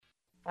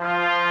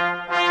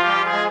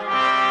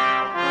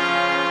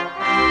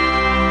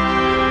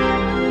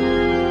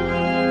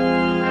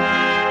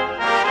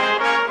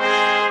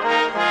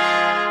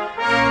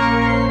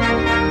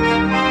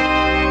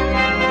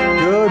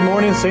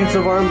saints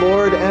of our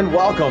Lord, and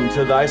welcome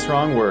to Thy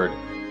Strong Word.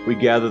 We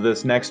gather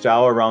this next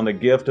hour around the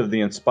gift of the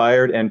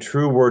inspired and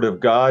true Word of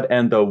God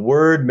and the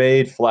Word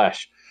made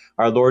flesh,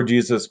 our Lord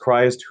Jesus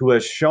Christ, who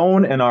has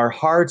shone in our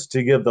hearts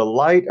to give the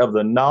light of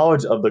the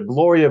knowledge of the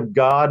glory of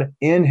God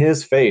in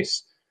His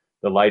face.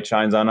 The light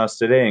shines on us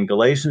today in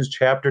Galatians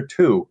chapter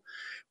 2.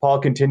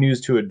 Paul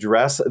continues to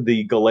address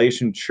the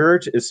Galatian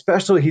church,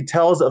 especially he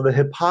tells of the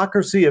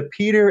hypocrisy of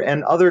Peter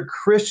and other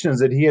Christians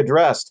that he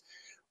addressed,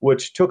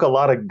 which took a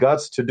lot of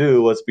guts to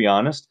do, let's be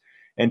honest,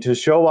 and to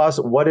show us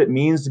what it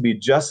means to be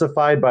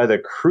justified by the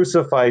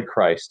crucified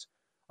Christ.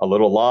 A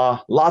little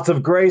law, lots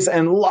of grace,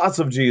 and lots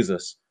of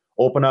Jesus.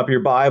 Open up your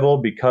Bible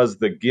because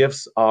the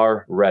gifts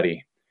are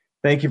ready.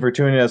 Thank you for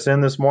tuning us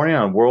in this morning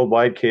on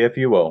Worldwide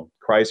KFUO.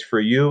 Christ for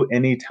you,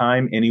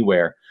 anytime,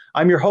 anywhere.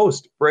 I'm your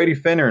host, Brady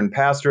Finnern,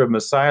 pastor of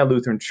Messiah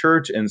Lutheran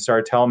Church in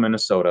Sartell,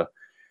 Minnesota.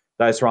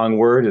 Thy Strong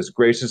Word is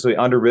graciously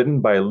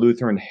underwritten by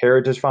Lutheran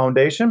Heritage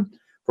Foundation.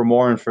 For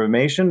more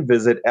information,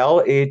 visit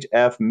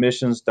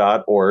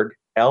lhfmissions.org,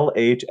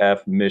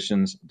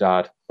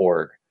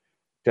 lhfmissions.org.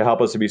 To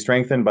help us to be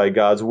strengthened by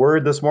God's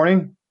Word this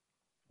morning,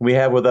 we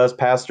have with us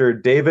Pastor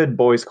David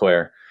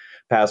Boisclair,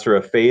 pastor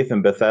of faith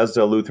in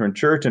Bethesda Lutheran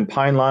Church in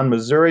Pine Lawn,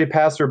 Missouri.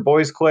 Pastor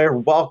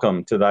Boisclair,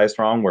 welcome to Thy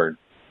Strong Word.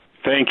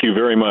 Thank you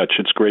very much.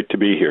 It's great to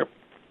be here.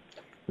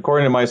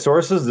 According to my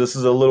sources, this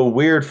is a little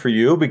weird for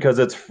you because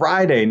it's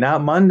Friday,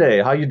 not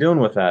Monday. How you doing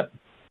with that?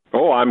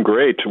 Oh, I'm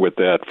great with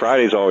that.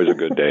 Friday's always a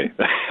good day.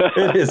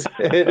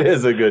 It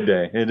is a good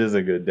day. It is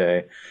a good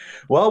day.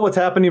 Well, what's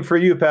happening for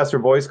you, Pastor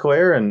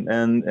Boisclair,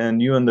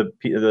 and you and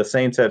the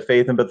saints at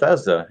Faith in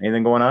Bethesda?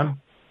 Anything going on?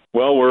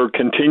 Well, we're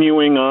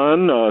continuing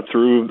on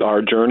through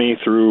our journey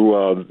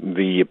through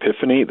the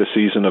Epiphany, the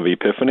season of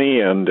Epiphany,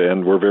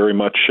 and we're very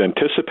much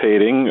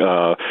anticipating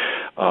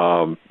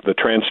the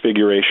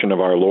transfiguration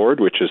of our Lord,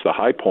 which is the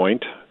high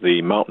point,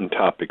 the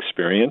mountaintop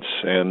experience,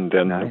 and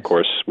then, nice. Of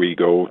course, we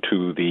go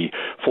to the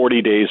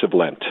 40 days of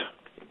Lent.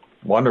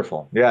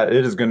 Wonderful. Yeah,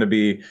 it is going to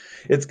be,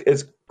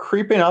 it's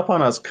creeping up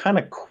on us kind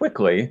of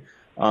quickly.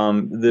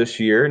 This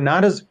year,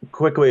 not as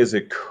quickly as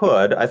it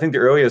could. I think the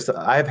earliest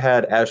I've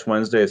had Ash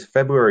Wednesday is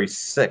February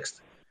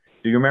 6th.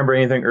 Do you remember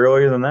anything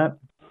earlier than that?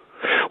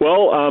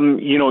 Well,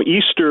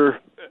 Easter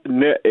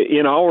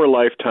in our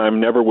lifetime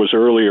never was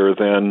earlier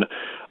than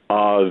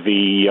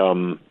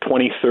the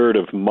 23rd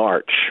of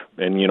March.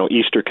 And,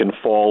 Easter can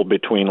fall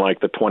between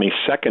like the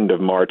 22nd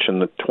of March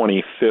and the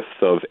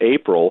 25th of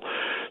April.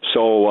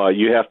 So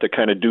you have to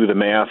kind of do the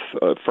math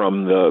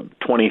from the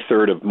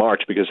 23rd of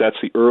March because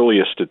that's the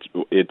earliest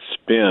it's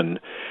been.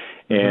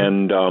 Mm-hmm.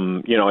 And,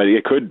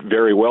 it could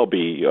very well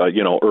be,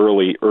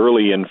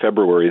 early in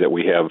February that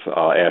we have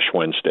Ash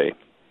Wednesday.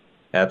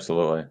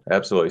 Absolutely.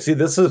 Absolutely. See,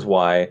 this is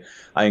why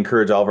I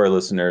encourage all of our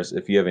listeners,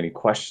 if you have any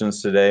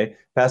questions today,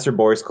 Pastor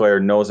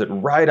Boisclair knows it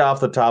right off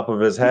the top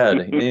of his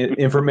head.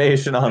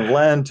 Information on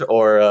Lent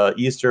or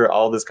Easter,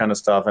 all this kind of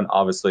stuff, and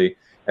obviously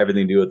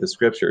everything to do with the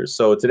scriptures.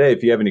 So today,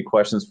 if you have any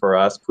questions for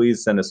us,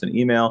 please send us an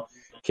email,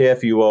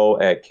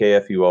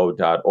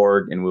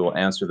 kfuo@kfuo.org, and we will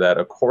answer that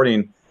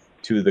according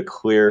to the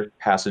clear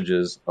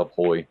passages of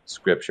Holy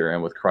Scripture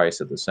and with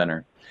Christ at the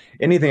center.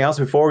 Anything else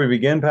before we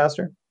begin,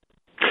 Pastor?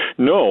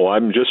 No,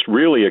 I'm just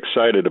really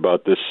excited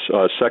about this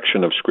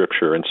section of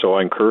Scripture, and so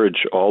I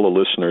encourage all the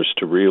listeners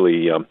to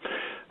really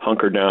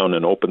hunker down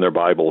and open their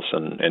Bibles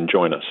and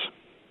join us.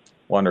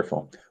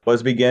 Wonderful.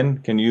 Let's begin.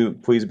 Can you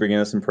please begin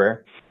us in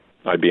prayer?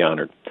 I'd be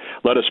honored.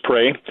 Let us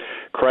pray.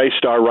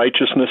 Christ, our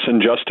righteousness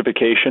and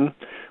justification,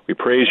 we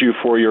praise you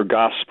for your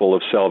gospel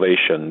of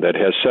salvation that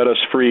has set us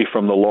free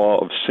from the law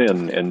of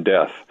sin and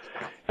death.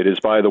 It is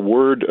by the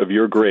word of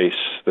your grace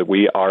that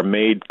we are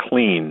made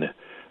clean,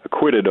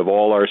 acquitted of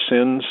all our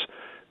sins.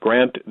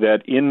 Grant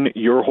that in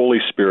your Holy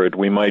Spirit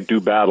we might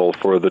do battle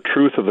for the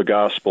truth of the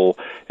gospel,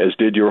 as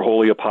did your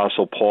holy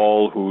apostle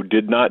Paul, who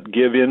did not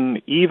give in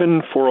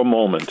even for a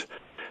moment,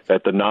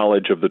 that the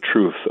knowledge of the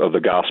truth of the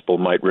gospel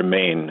might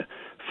remain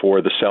for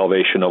the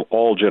salvation of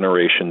all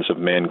generations of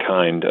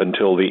mankind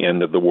until the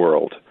end of the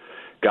world.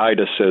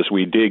 Guide us as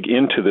we dig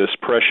into this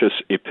precious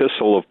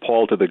epistle of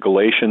Paul to the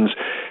Galatians.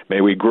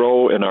 May we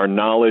grow in our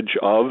knowledge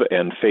of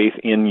and faith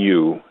in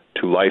you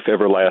to life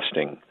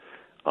everlasting.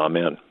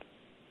 Amen.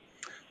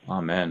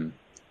 Amen.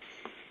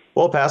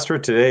 Well, Pastor,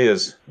 today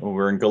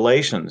we're in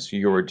Galatians.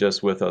 You were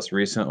just with us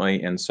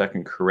recently in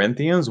 2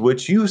 Corinthians,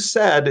 which you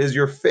said is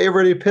your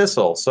favorite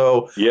epistle.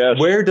 So yes.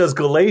 Where does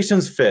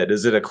Galatians fit?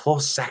 Is it a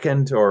close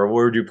second, or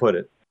where would you put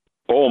it?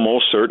 Oh,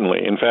 most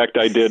certainly. In fact,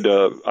 I did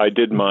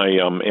my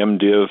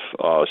MDiv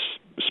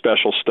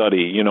special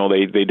study.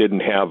 They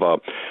didn't have a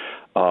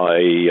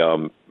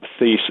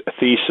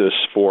thesis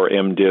for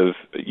MDiv,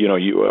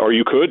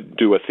 you could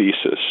do a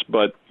thesis,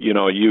 but,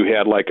 you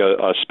had like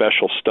a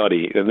special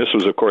study. And this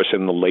was, of course,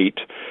 in the late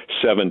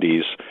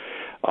 70s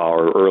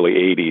or early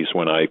 80s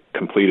when I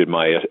completed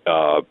my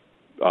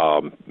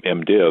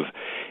MDiv.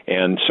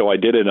 And so I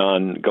did it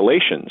on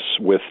Galatians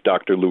with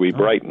Dr. Louis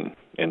Brighton.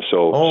 And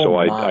so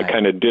I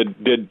kind of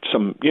did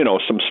some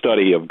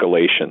study of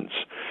Galatians.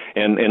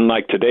 And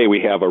like today,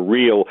 we have a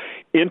real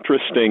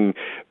interesting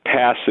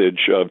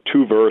passage of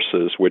 2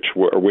 verses which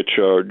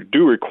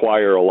do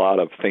require a lot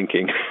of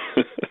thinking.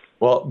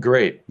 Well,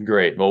 great.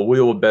 Well,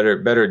 we will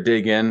better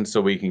dig in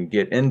so we can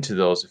get into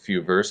those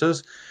few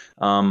verses.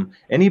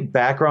 Any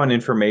background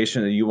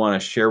information that you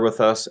want to share with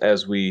us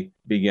as we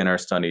begin our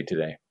study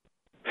today?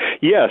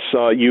 Yes,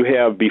 you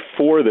have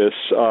before this,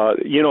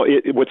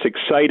 what's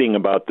exciting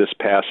about this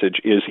passage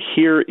is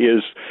here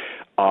is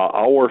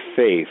our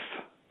faith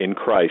in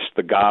Christ,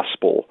 the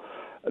gospel,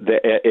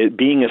 it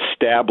being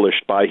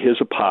established by his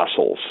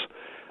apostles,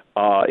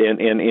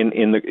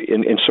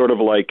 in sort of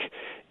like,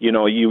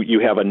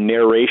 you have a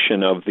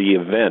narration of the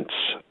events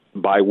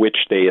by which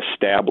they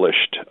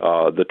established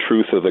the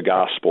truth of the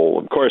gospel.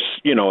 Of course,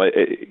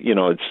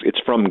 it's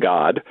from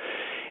God,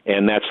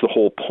 and that's the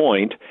whole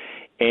point.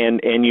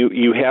 And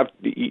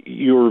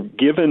you're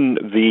given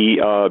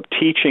the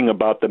teaching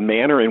about the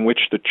manner in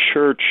which the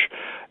church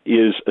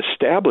is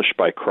established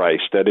by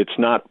Christ, that it's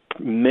not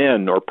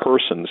men or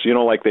persons,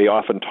 like they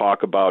often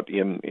talk about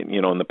in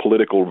the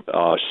political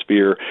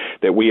sphere,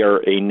 that we are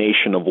a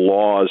nation of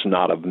laws,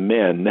 not of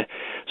men.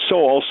 So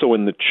also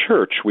in the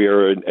church, we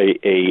are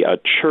a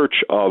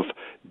church of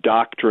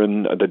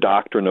doctrine, the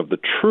doctrine of the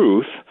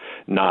truth,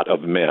 not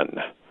of men.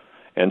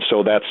 And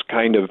so that's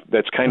kind of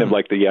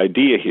like the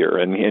idea here.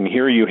 And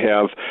here you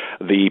have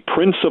the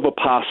Prince of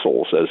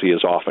Apostles, as he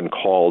is often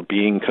called,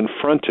 being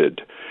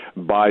confronted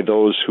by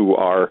those who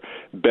are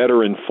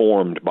better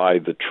informed by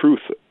the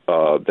truth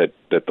that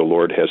the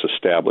Lord has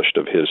established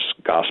of his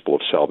gospel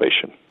of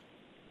salvation.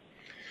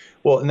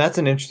 Well, and that's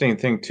an interesting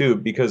thing, too,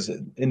 because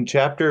in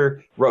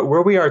chapter,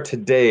 where we are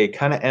today,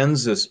 kind of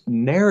ends this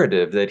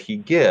narrative that he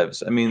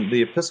gives. I mean,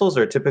 the epistles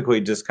are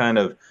typically just kind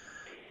of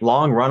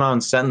long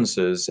run-on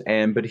sentences,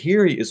 but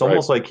here it's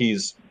almost like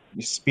he's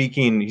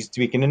speaking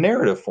in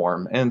narrative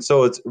form, and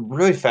so it's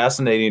really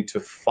fascinating to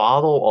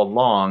follow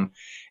along.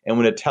 And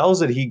when it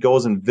tells that he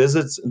goes and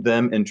visits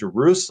them in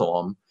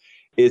Jerusalem,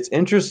 it's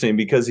interesting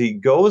because he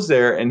goes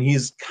there and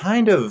he's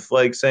kind of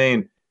like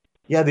saying,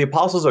 yeah, the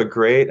apostles are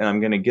great and I'm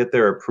going to get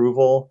their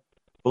approval,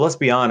 but let's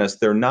be honest,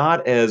 they're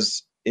not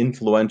as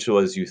influential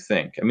as you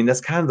think. I mean,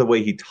 that's kind of the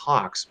way he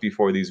talks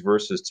before these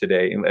verses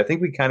today. And I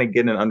think we kind of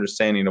get an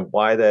understanding of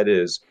why that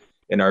is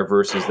in our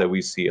verses that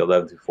we see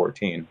 11 through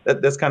 14.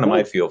 That's kind of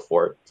my feel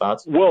for it.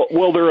 Thoughts?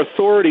 Well, their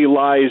authority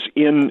lies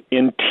in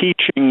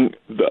teaching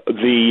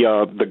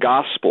the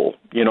gospel.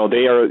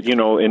 They are,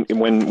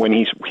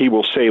 when he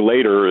will say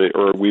later,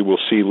 or we will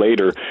see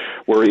later,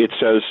 where it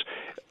says,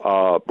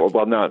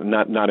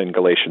 not in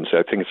Galatians.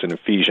 I think it's in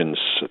Ephesians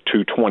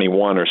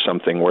 2:21 or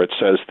something, where it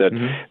says that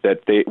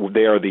that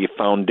they are the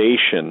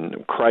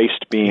foundation,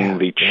 Christ being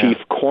the chief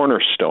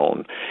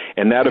cornerstone,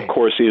 and that of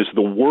course is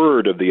the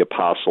word of the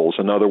apostles.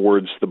 In other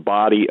words, the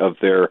body of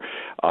their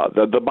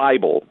the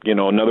Bible. In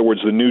other words,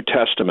 the New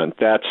Testament.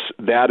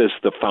 That is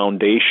the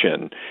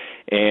foundation.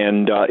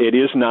 And it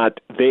is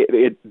not.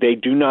 They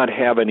do not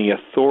have any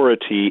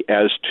authority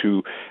as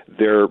to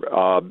their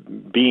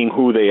being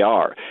who they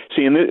are.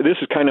 See, and this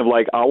is kind of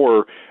like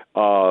our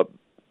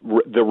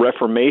the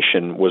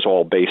Reformation was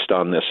all based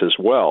on this as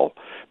well,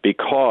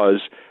 because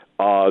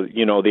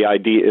the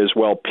idea is,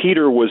 well,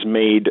 Peter was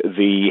made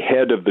the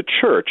head of the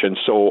church, and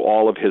so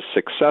all of his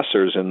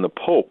successors and the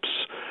popes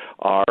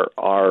are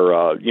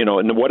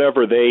and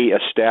whatever they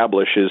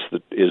establish is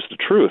the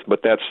truth,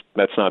 but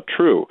that's not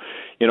true.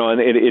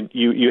 And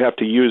you have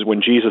to use,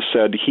 when Jesus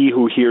said, "He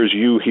who hears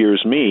you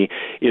hears me,"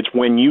 it's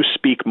when you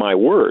speak my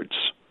words,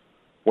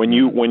 when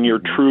you're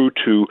true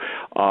to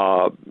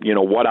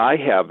what I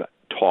have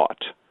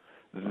taught,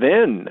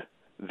 then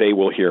they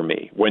will hear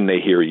me when they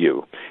hear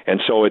you.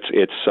 And so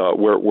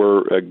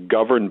we're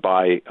governed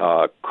by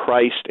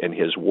Christ and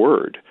his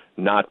word,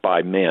 not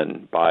by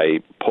men, by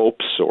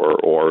popes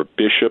or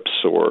bishops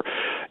or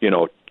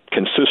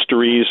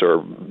consistories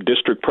or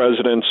district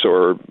presidents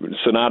or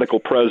synodical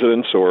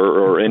presidents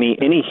or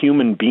any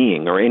human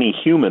being or any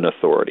human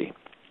authority.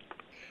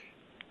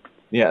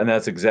 Yeah, and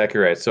that's exactly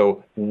right.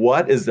 So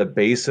what is the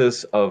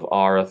basis of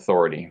our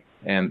authority?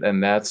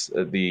 And that's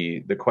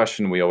the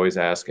question we always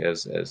ask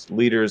as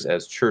leaders,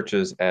 as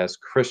churches, as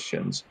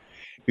Christians.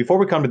 Before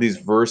we come to these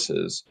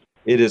verses,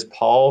 it is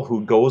Paul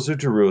who goes to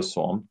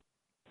Jerusalem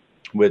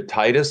with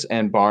Titus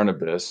and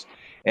Barnabas,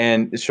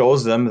 and it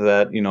shows them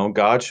that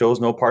God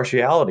shows no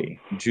partiality,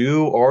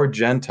 Jew or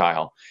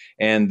Gentile,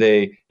 and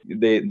they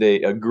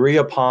agree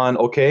upon,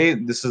 okay,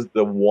 this is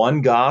the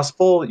one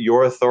gospel.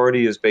 Your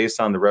authority is based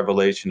on the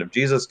revelation of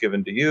Jesus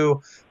given to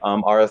you.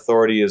 Our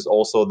authority is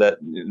also that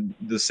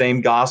the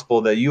same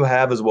gospel that you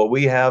have is what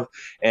we have,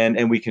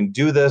 and we can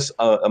do this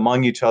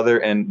among each other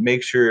and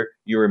make sure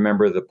you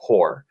remember the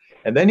poor.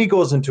 And then he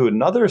goes into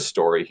another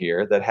story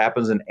here that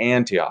happens in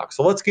Antioch.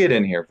 So let's get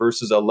in here,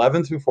 verses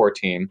 11 through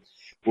 14.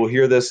 We'll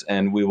hear this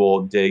and we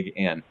will dig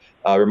in.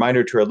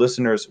 Reminder to our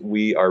listeners,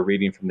 we are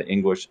reading from the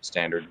English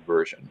Standard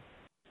Version.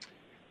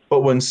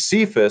 But when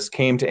Cephas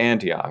came to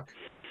Antioch,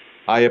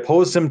 I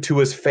opposed him to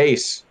his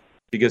face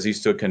because he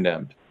stood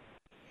condemned.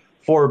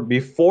 For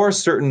before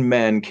certain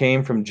men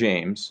came from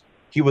James,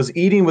 he was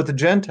eating with the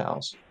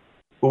Gentiles.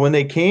 But when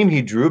they came,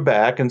 he drew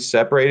back and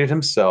separated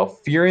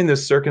himself, fearing the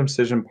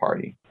circumcision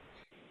party.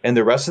 And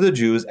the rest of the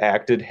Jews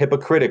acted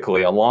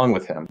hypocritically along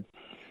with him,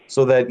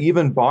 so that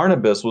even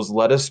Barnabas was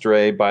led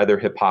astray by their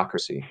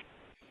hypocrisy.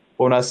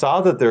 But when I saw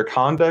that their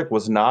conduct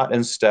was not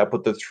in step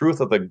with the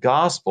truth of the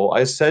gospel,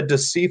 I said to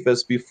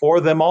Cephas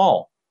before them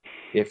all,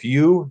 if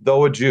you,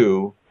 though a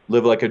Jew,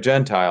 live like a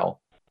Gentile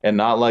and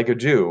not like a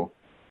Jew,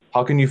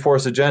 how can you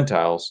force the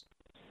Gentiles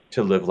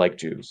to live like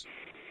Jews?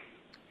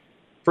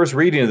 First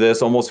reading of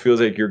this almost feels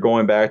like you're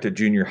going back to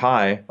junior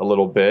high a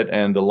little bit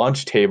and the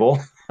lunch table.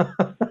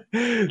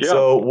 Yeah.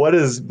 So what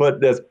is, but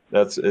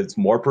it's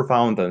more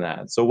profound than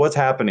that. So what's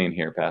happening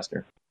here,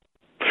 Pastor?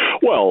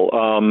 Well,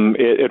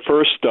 at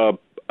first,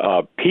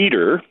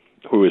 Peter,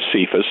 who is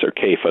Cephas or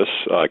Cephas,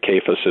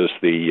 Cephas is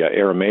the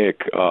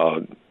Aramaic,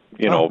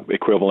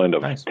 equivalent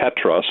of nice.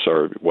 Petros,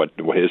 or what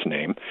his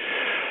name.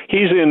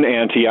 He's in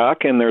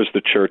Antioch, and there's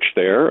the church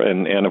there,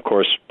 and of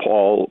course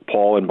Paul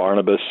and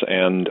Barnabas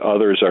and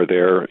others are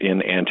there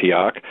in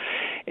Antioch,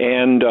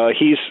 and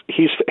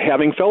he's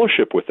having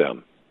fellowship with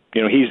them.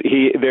 You know,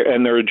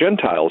 and there are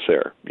Gentiles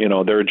there. You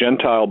know, there are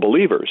Gentile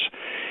believers.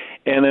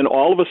 And then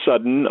all of a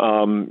sudden,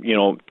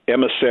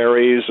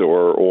 emissaries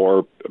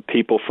or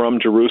people from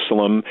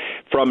Jerusalem,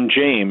 from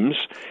James,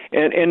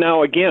 and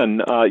now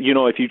again,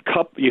 if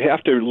you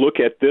have to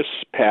look at this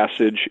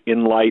passage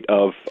in light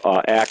of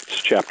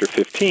Acts chapter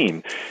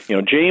 15. You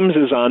know, James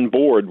is on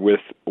board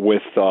with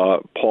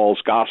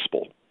Paul's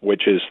gospel,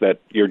 which is that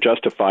you're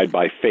justified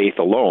by faith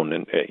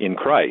alone in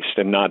Christ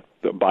and not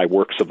by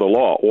works of the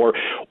law. Or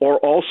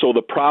also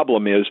the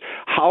problem is,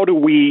 how do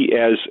we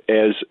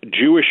as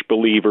Jewish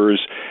believers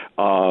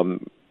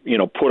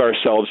put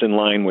ourselves in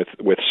line with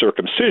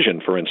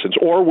circumcision, for instance,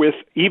 or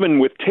even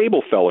with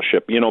table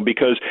fellowship,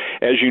 because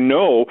as you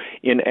know,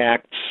 in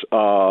Acts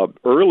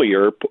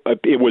earlier,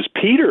 it was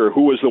Peter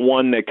who was the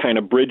one that kind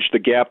of bridged the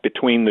gap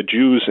between the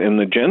Jews and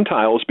the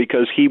Gentiles,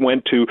 because he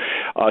went to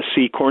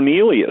see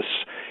Cornelius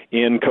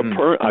in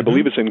Capernaum, I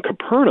believe it's in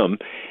Capernaum,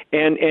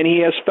 and he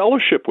has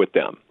fellowship with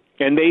them.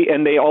 And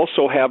they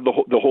also have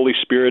the Holy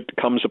Spirit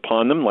comes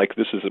upon them, like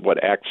this is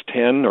Acts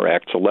 10 or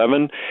Acts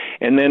 11,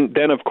 and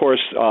then of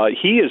course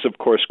he is of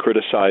course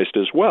criticized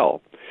as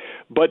well.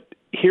 But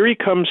here he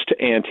comes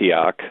to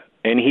Antioch,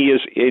 and he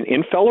is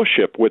in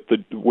fellowship with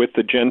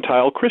the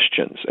Gentile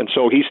Christians, and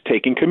so he's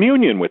taking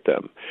communion with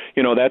them.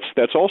 You know,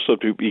 that's also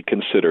to be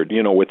considered.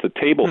 You know, with the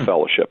table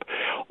fellowship,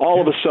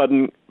 all of a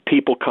sudden,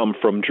 people come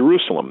from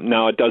Jerusalem.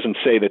 Now, it doesn't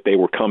say that they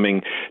were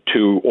coming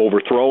to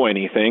overthrow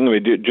anything.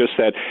 Just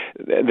that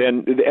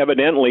then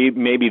evidently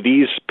maybe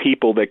these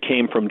people that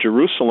came from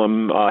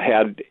Jerusalem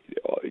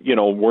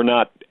were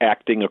not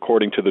acting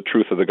according to the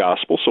truth of the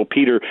gospel. So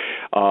Peter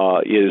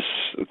is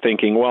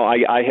thinking, well,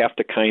 I have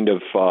to kind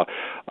of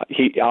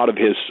he out of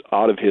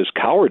his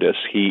cowardice,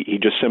 he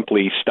just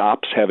simply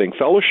stops having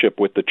fellowship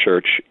with the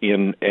church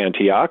in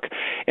Antioch,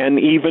 and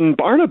even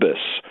Barnabas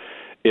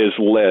is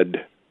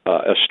led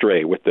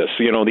astray with this.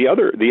 You know, the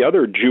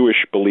other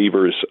Jewish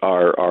believers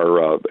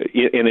are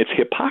in its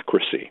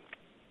hypocrisy.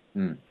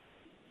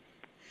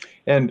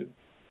 And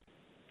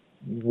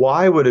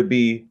why would it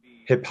be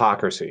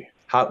hypocrisy?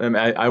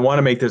 I want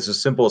to make this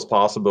as simple as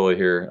possible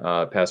here,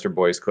 Pastor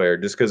Boyce-Claire,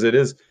 just because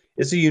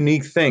it's a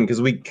unique thing,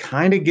 because we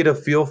kind of get a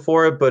feel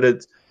for it, but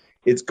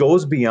it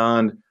goes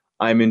beyond.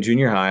 I'm in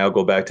junior high. I'll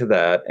go back to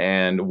that.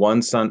 And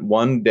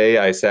one day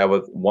I sat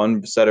with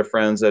one set of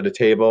friends at a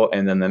table,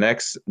 and then the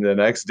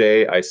next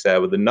day I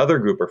sat with another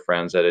group of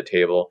friends at a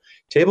table.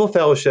 Table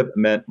fellowship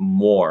meant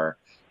more.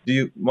 Do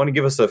you want to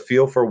give us a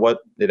feel for what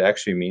it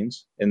actually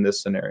means in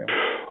this scenario?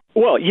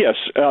 Well, yes,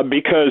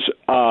 because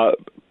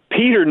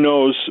Peter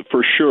knows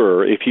for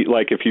sure, if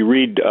you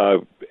read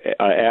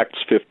Acts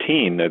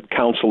 15, the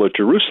Council at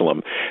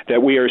Jerusalem,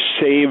 that we are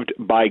saved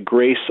by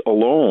grace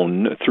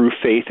alone through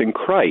faith in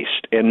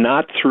Christ, and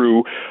not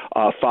through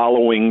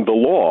following the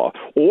law,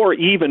 or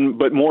even,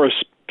 but more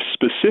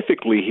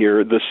specifically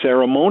here, the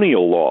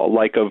ceremonial law,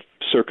 like of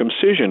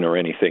circumcision or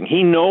anything.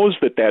 He knows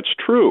that that's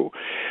true,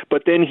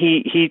 but then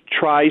he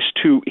tries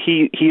to,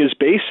 he is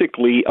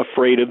basically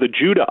afraid of the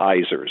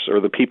Judaizers, or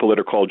the people that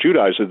are called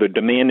Judaizers. They're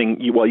demanding,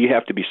 well, you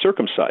have to be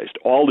circumcised.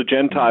 All the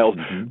Gentile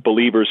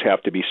believers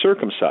have to be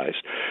circumcised.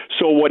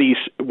 So what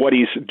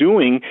he's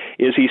doing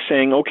is he's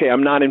saying, okay,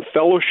 I'm not in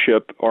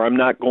fellowship, or I'm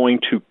not going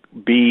to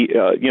be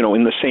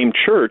in the same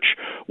church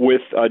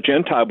with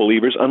Gentile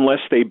believers unless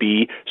they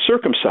be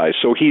circumcised.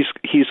 So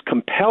he's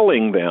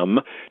compelling them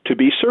to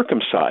be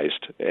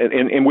circumcised,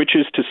 and which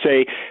is to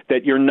say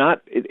that you're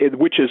not,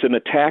 which is an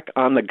attack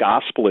on the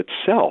gospel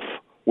itself,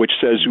 which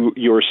says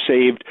you're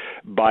saved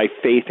by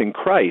faith in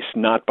Christ,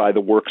 not by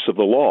the works of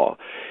the law.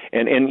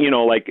 And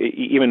like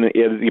even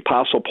the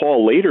Apostle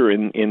Paul later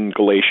in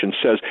Galatians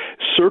says,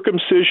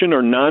 circumcision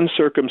or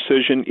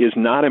non-circumcision is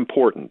not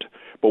important,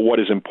 but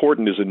what is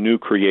important is a new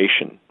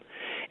creation.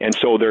 And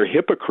so they're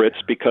hypocrites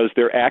because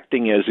they're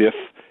acting as if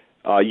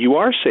you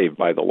are saved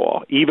by the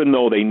law, even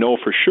though they know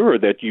for sure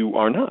that you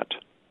are not.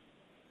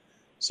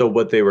 So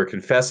what they were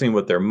confessing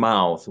with their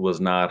mouth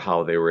was not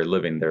how they were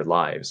living their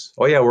lives.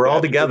 Oh yeah, we're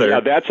all together. Yeah,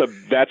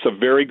 that's a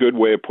very good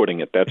way of putting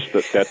it. That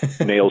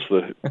nails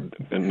the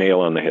nail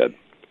on the head.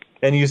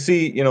 And you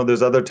see,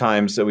 there's other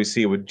times that we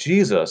see with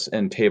Jesus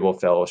in table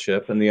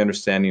fellowship and the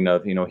understanding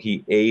of,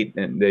 he ate,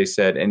 and they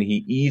said, and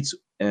he eats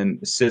and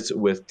sits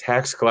with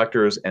tax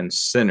collectors and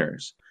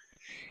sinners.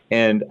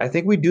 And I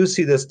think we do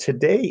see this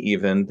today,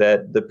 even,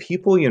 that the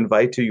people you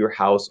invite to your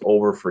house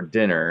over for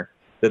dinner,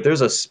 that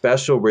there's a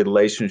special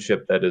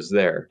relationship that is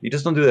there. You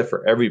just don't do that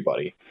for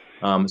everybody.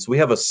 So we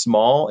have a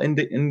small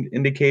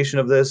indication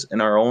of this in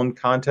our own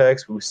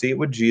context. We see it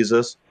with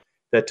Jesus,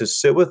 that to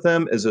sit with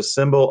them is a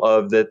symbol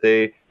of that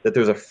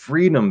there's a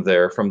freedom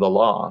there from the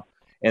law,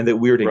 and that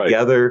we're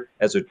together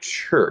as a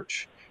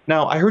church.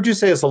 Now, I heard you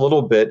say this a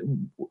little bit.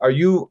 Are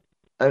you?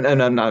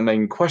 And I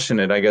can question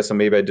it, I guess, and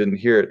maybe I didn't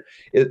hear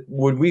it.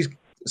 Would we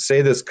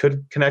say this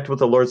could connect with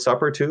the Lord's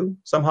Supper too,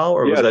 somehow?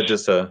 Or was that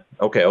just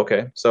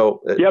okay.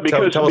 So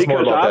because tell us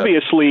more about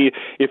obviously,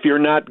 if you're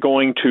not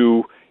going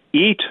to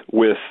eat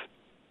with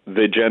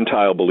the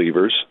Gentile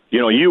believers,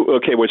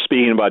 we're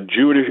speaking about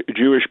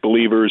Jewish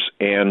believers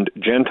and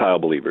Gentile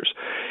believers.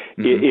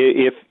 Mm-hmm.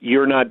 If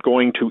you're not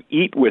going to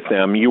eat with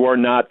them, you are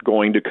not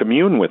going to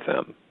commune with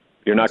them.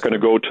 You're not going to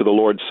go to the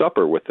Lord's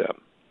Supper with them.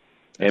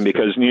 And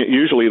because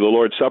usually the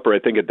Lord's Supper, I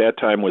think at that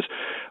time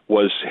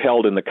was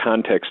held in the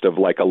context of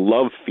like a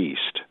love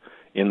feast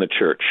in the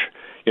church.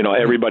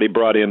 Everybody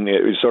brought in,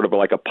 it was sort of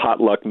like a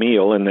potluck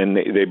meal, and then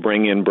they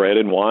bring in bread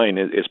and wine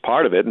as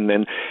part of it, and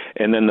then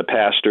the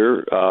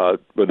pastor, or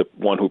the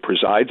one who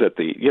presides at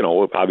the,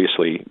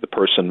 obviously the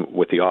person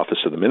with the office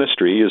of the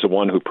ministry is the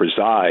one who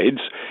presides,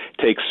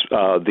 takes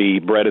the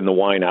bread and the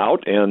wine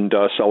out and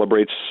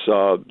celebrates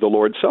the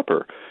Lord's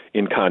Supper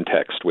in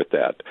context with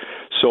that.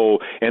 So,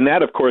 and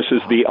that, of course,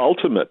 is the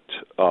ultimate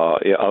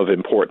of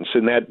importance,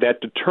 and that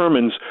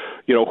determines,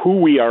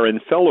 who we are in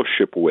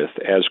fellowship with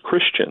as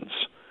Christians.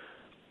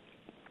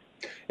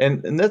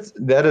 And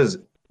that is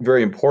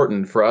very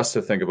important for us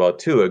to think about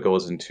too. It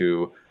goes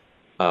into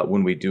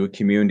when we do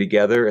commune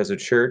together as a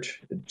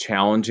church,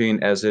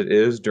 challenging as it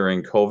is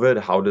during COVID.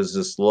 How does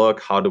this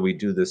look? How do we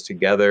do this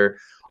together?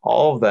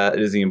 All of that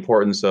is the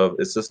importance of,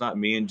 it's just not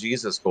me and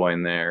Jesus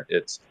going there.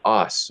 It's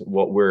us,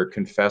 what we're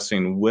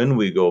confessing when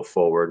we go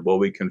forward, what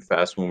we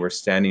confess when we're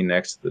standing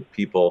next to the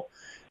people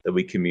that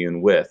we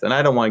commune with. And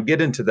I don't want to get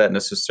into that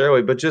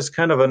necessarily, but just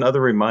kind of another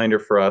reminder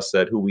for us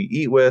that who we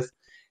eat with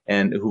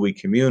and who we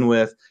commune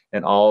with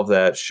and all of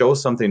that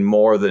shows something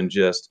more than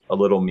just a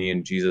little me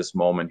and Jesus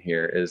moment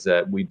here, is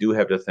that we do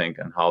have to think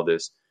on how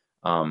this,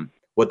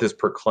 what this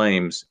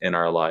proclaims in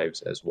our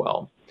lives as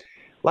well.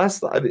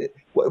 Last,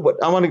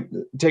 what I want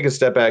to take a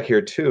step back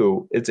here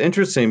too. It's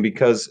interesting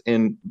because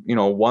in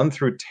 1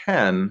 through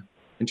 10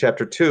 in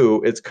chapter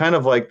 2, it's kind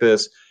of like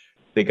this.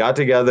 They got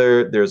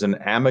together. There's an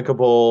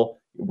amicable,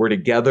 we're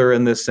together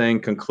in this thing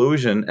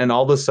conclusion, and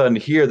all of a sudden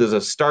here there's a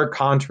stark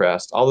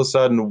contrast. All of a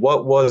sudden,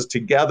 what was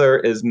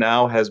together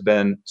has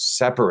been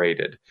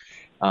separated.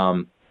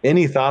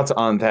 Any thoughts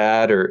on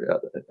that? Or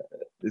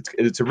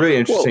it's a really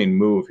interesting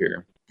move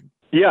here.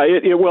 Yeah,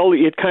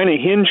 it kind of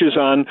hinges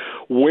on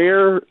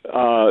where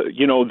Paul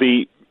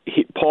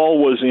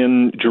was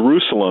in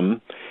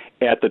Jerusalem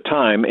at the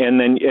time,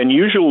 and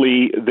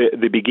usually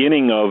the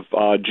beginning of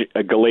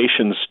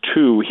Galatians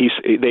 2,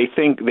 they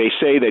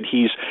say that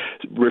he's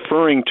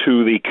referring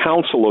to the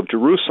Council of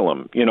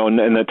Jerusalem,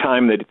 and the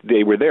time that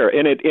they were there,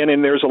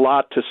 and there's a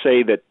lot to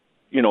say that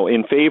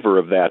in favor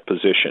of that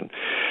position,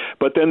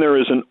 but then there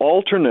is an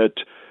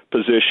alternate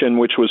position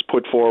which was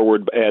put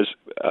forward as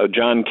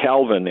John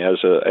Calvin as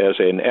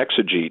an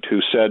exegete,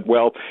 who said,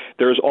 well,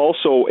 there's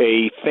also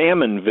a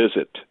famine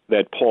visit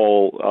that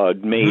Paul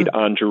made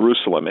on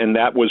Jerusalem, and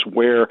that was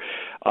where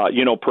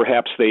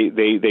perhaps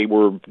they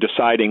were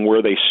deciding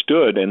where they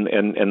stood in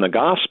the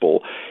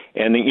gospel,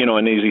 and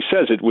and as he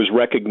says, it was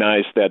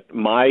recognized that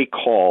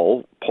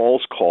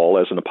Paul's call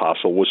as an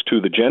apostle, was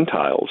to the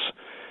Gentiles,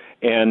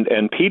 and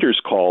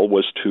Peter's call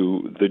was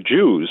to the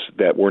Jews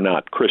that were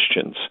not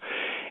Christians.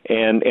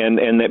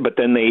 But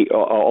then they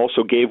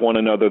also gave one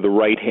another the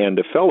right hand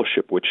of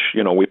fellowship, which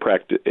we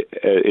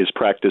is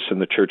practiced in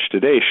the church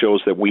today.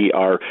 Shows that we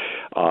are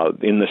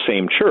in the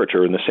same church,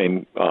 or in the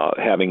same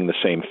having the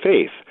same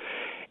faith.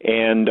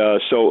 And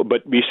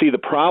but you see, the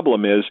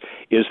problem is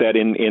that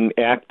in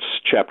Acts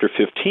chapter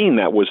 15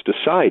 that was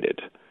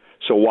decided.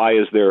 So why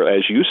is there,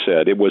 as you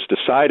said, it was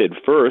decided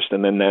first,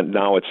 and then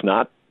now it's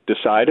not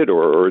decided,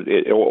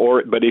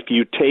 but if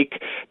you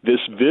take this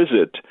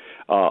visit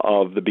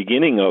of the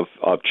beginning of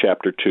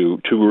chapter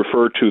 2 to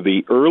refer to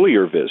the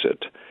earlier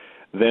visit,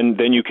 then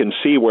you can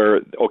see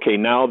where, okay,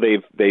 now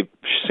they've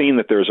seen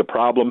that there's a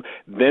problem.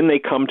 Then they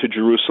come to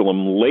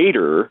Jerusalem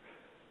later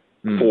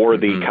for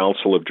the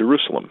Council of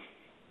Jerusalem.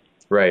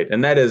 Right,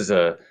 and that is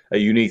a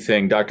unique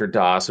thing. Dr.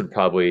 Doss would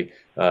probably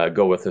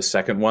go with the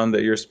second one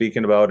that you're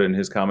speaking about in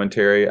his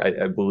commentary.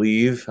 I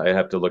believe, I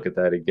have to look at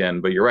that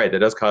again, but you're right, that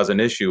does cause an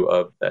issue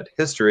of that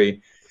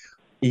history.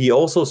 He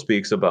also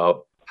speaks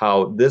about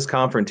how this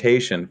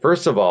confrontation,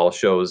 first of all,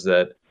 shows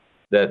that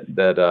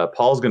that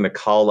Paul's going to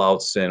call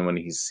out sin when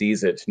he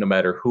sees it, no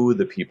matter who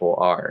the people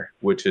are,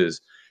 which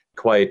is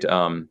quite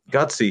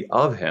gutsy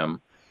of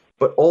him,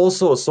 but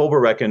also a sober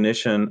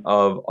recognition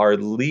of our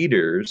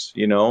leaders.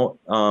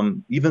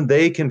 Even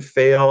they can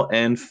fail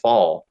and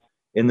fall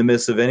in the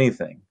midst of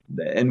anything.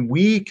 And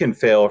we can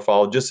fail or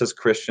fall just as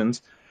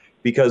Christians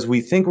because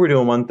we think we're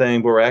doing one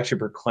thing, but we're actually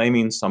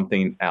proclaiming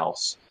something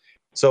else.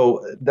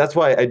 So that's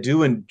why I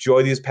do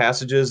enjoy these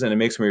passages, and it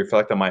makes me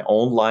reflect on my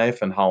own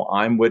life and how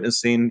I'm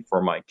witnessing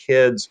for my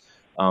kids,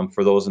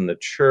 for those in the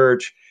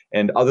church,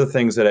 and other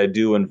things that I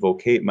do in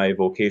my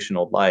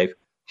vocational life.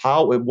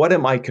 What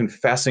am I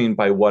confessing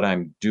by what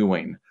I'm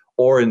doing,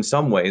 or in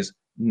some ways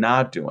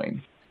not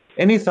doing?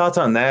 Any thoughts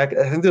on that?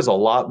 I think there's a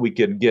lot we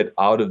could get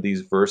out of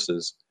these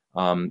verses.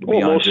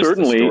 Beyond just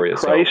certainly, the story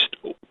itself.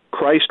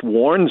 Christ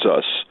warns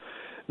us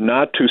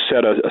not to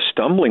set a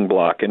stumbling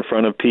block in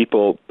front of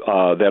people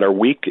that are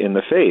weak in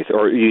the faith,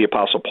 or the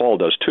Apostle Paul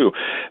does too.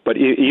 But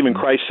even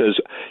Christ says,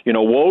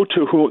 woe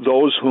to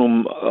those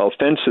whom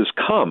offenses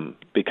come,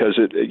 because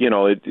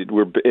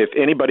if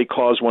anybody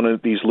caused one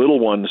of these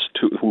little ones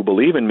who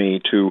believe in me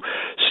to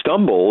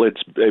stumble, it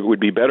would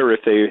be better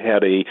if they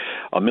had a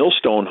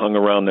millstone hung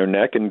around their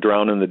neck and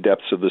drown in the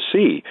depths of the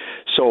sea.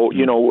 So,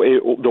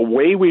 the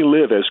way we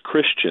live as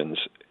Christians,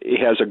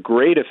 it has a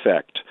great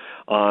effect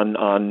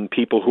on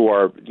people who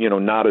are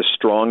not as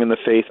strong in the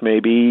faith,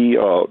 maybe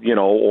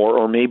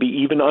or maybe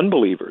even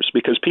unbelievers,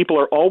 because people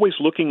are always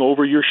looking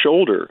over your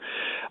shoulder,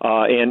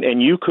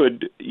 and you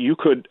could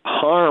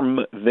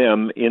harm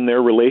them in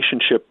their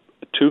relationship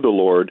to the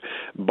Lord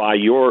by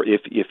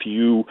if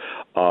you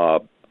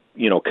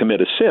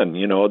commit a sin,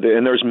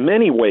 and there's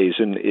many ways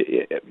in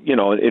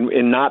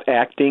not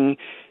acting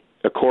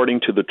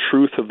according to the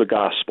truth of the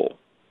gospel.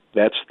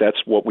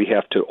 That's what we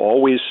have to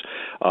always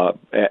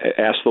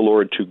ask the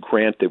Lord to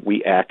grant, that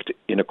we act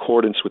in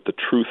accordance with the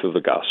truth of the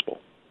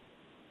gospel.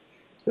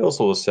 It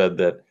also said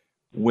that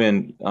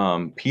when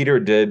Peter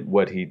did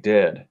what he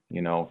did,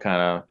 kind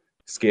of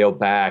scaled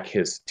back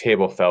his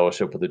table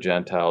fellowship with the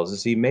Gentiles,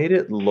 is he made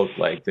it look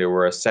like there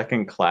were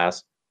second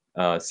class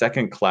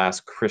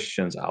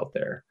Christians out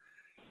there.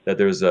 That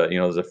there's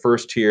a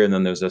first tier and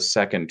then there's a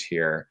second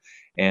tier.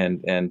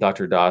 And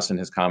Dr. Dawson,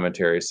 his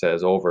commentary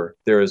says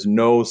there is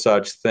no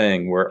such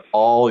thing. We're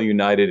all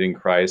united in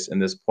Christ,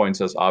 and this points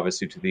us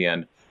obviously to the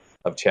end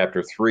of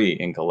chapter 3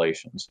 in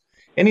Galatians.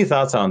 Any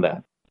thoughts on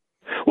that?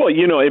 Well,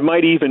 it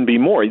might even be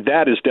more.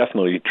 That is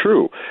definitely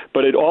true.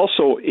 But it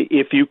also,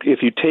 if you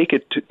take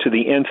it to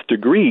the nth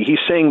degree, he's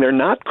saying they're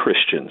not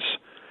Christians.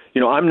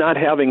 I'm not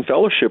having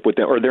fellowship with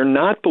them, or they're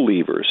not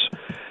believers.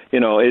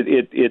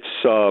 It's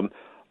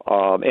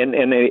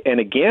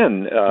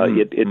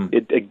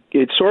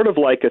sort of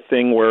like a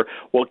thing where,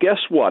 well, guess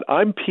what?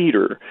 I'm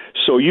Peter,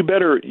 so you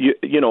better,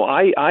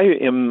 I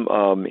am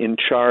in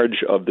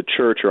charge of the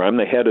church, or I'm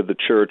the head of the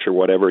church, or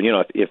whatever.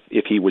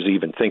 If he was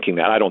even thinking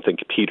that, I don't think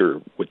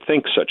Peter would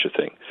think such a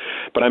thing.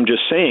 But I'm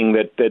just saying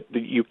that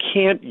you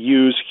can't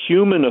use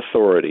human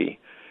authority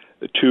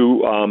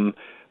to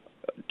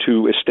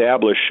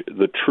establish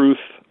the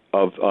truth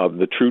of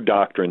the true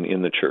doctrine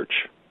in the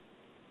church.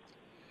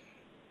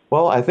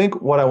 Well, I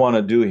think what I want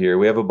to do here,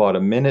 we have about a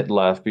minute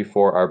left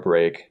before our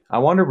break. I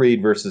want to read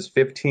verses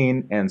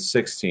 15 and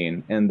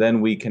 16, and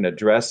then we can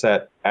address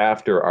that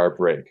after our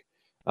break,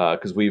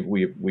 because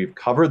we've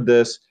covered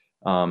this.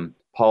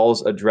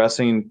 Paul's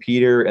addressing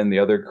Peter and the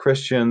other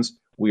Christians.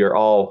 We are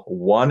all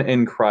one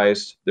in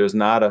Christ. There's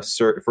not a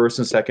first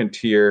and second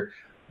tier.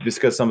 Just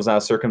because someone's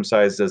not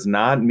circumcised does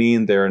not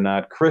mean they're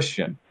not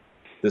Christian.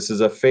 This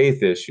is a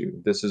faith issue.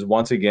 This is,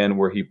 once again,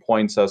 where he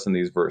points us in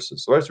these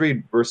verses. So let's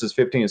read verses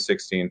 15 and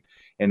 16,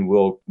 and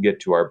we'll get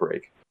to our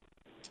break.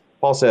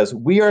 Paul says,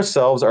 "We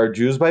ourselves are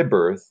Jews by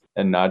birth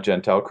and not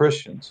Gentile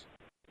Christians.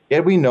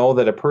 Yet we know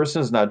that a person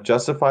is not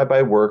justified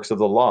by works of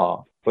the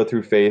law, but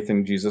through faith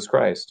in Jesus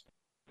Christ.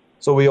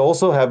 So we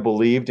also have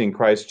believed in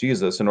Christ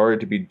Jesus in order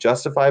to be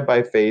justified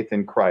by faith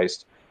in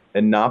Christ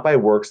and not by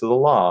works of the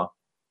law,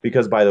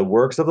 because by the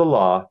works of the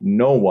law,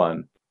 no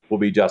one will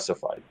be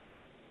justified."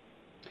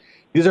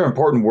 These are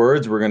important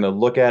words we're going to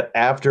look at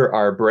after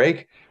our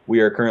break. We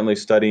are currently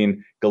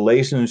studying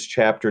Galatians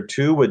chapter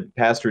 2 with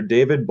Pastor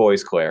David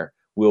Boisclair.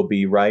 We'll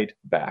be right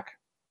back.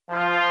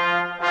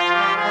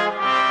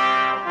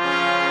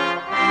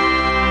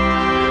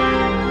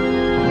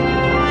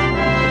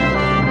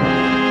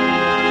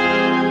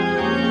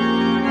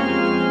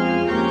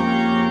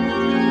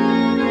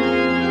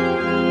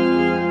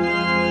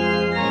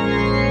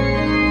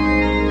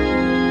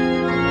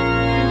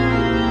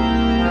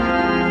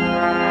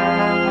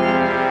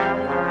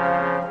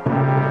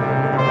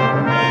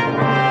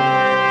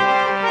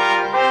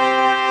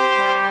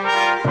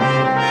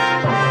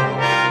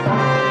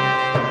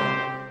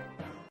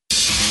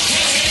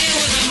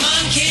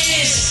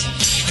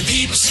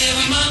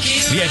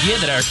 The idea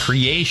that our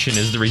creation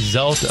is the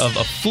result of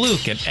a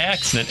fluke, an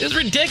accident, is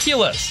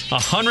ridiculous.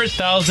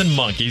 100,000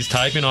 monkeys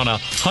typing on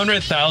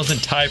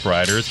 100,000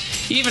 typewriters,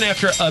 even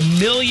after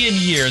 1,000,000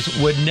 years,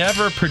 would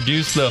never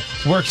produce the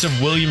works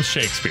of William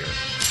Shakespeare.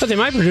 But they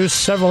might produce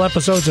several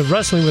episodes of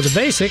Wrestling with the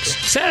Basics,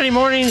 Saturday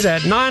mornings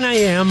at 9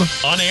 a.m.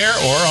 On air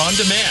or on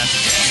demand.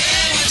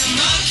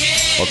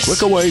 A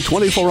click away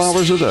 24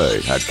 hours a day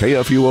at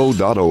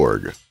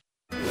KFUO.org.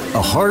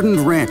 A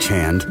hardened ranch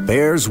hand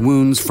bears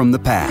wounds from the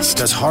past.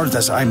 As hard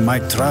as I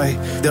might try,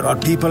 there are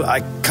people I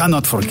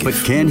cannot forgive.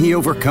 But can he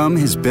overcome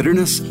his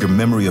bitterness? Your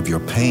memory of your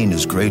pain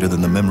is greater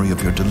than the memory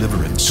of your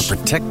deliverance. To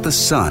protect the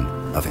son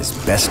of his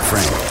best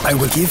friend. I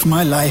will give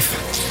my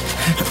life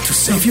to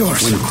save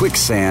yours. When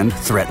quicksand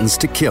threatens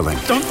to kill him.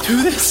 Don't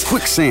do this.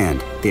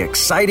 Quicksand, the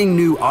exciting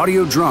new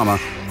audio drama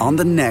on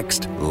the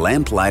next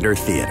Lamplighter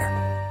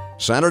Theater.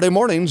 Saturday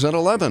mornings at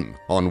 11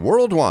 on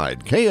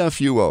Worldwide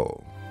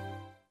KFUO.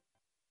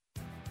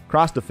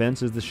 Cross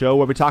Defense is the show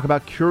where we talk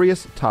about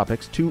curious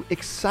topics to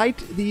excite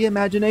the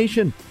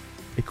imagination,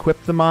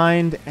 equip the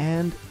mind,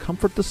 and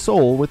comfort the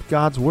soul with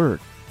God's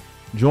Word.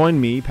 Join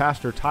me,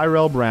 Pastor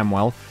Tyrell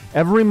Bramwell,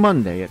 every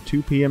Monday at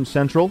 2 p.m.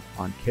 Central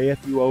on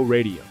KFUO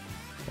Radio,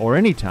 or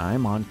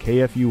anytime on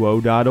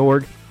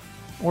KFUO.org,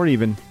 or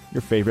even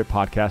your favorite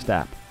podcast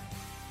app.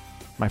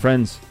 My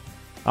friends,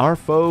 our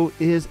foe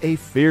is a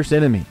fierce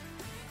enemy.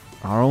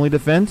 Our only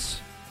defense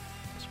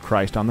is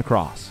Christ on the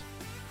cross.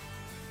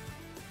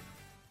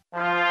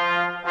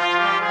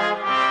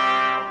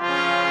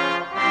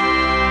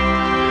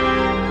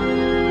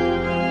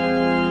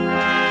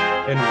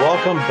 And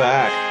welcome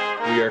back.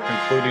 We are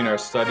concluding our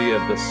study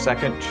of the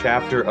second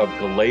chapter of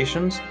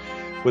Galatians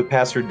with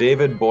Pastor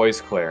David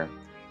Boisclair.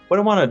 What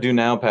I want to do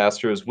now,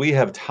 Pastor, is we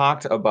have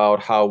talked about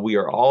how we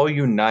are all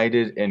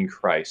united in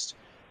Christ.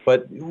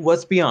 But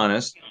let's be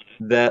honest,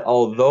 that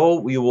although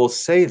we will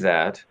say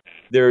that,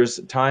 there's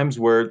times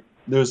where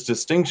there's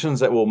distinctions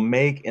that we'll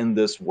make in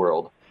this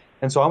world.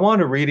 And so I want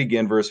to read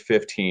again verse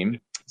 15.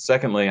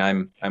 Secondly,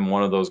 I'm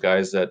one of those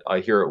guys that I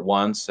hear it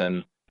once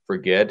and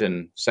forget,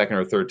 and second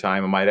or third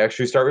time I might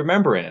actually start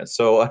remembering it.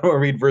 So I want to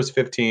read verse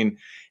 15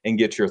 and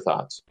get your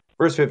thoughts.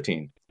 Verse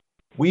 15,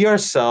 we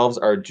ourselves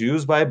are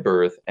Jews by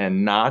birth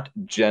and not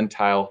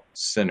Gentile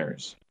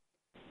sinners.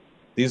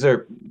 These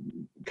are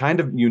kind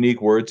of unique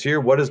words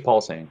here. What is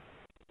Paul saying?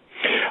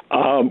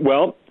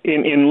 Well,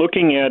 in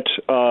looking at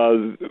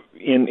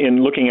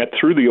in looking at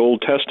through the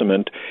Old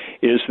Testament,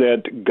 is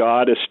that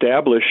God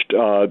established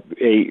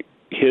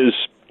His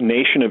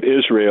nation of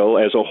Israel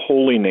as a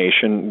holy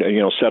nation,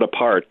 set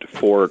apart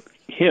for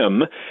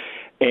Him,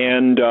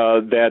 and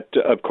that,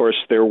 of course,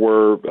 there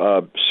were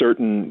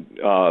certain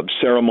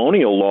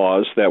ceremonial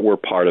laws that were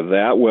part of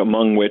that,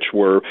 among which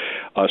were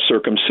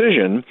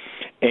circumcision,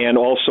 and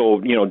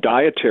also,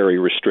 dietary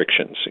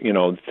restrictions,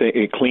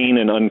 clean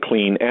and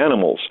unclean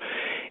animals.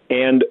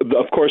 And,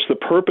 of course, the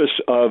purpose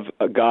of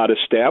God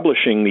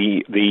establishing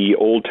the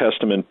Old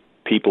Testament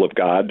people of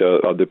God,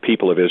 of the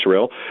people of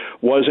Israel,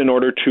 was in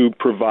order to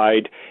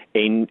provide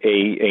a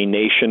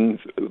nation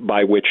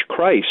by which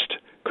Christ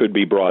could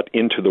be brought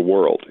into the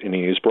world, and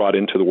He is brought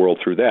into the world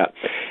through that.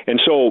 And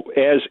so,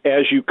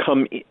 as you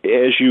come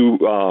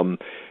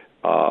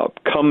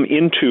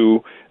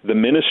into the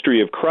ministry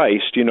of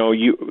Christ,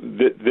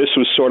 this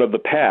was sort of the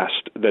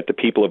past that the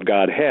people of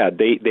God had.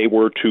 They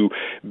were to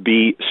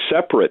be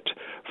separate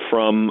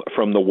from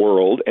the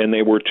world, and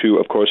they were to,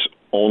 of course,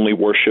 only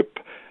worship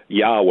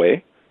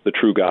Yahweh, the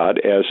true God,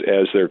 as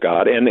their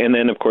God. And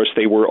then, of course,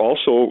 they were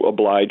also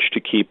obliged to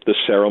keep the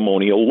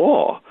ceremonial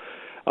law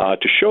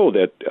to show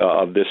that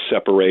of this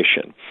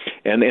separation.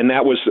 And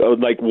that was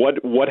like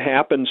what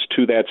happens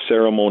to that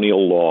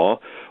ceremonial law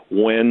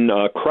when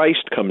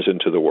Christ comes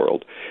into the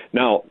world.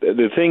 Now,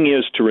 the thing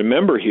is to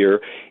remember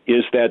here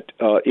is that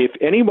if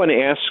anyone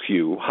asks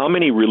you how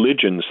many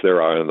religions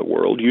there are in the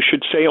world, you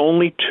should say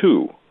only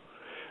two.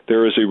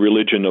 There is a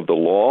religion of the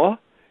law,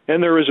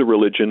 and there is a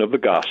religion of the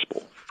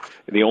gospel.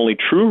 The only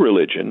true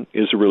religion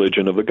is a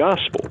religion of the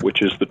gospel,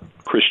 which is the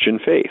Christian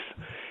faith.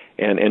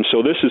 And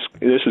so this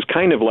is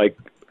kind of like,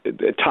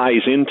 it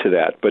ties into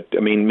that, but I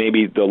mean,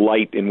 maybe the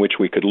light in which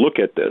we could look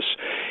at this.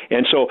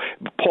 And so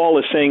Paul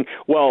is saying,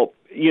 well,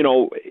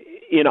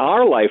 in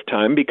our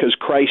lifetime, because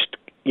Christ,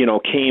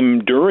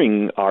 came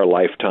during our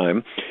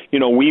lifetime,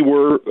 we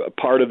were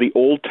part of the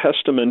Old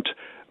Testament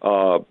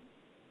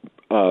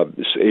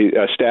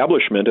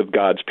establishment of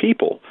God's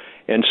people.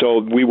 And so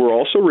we were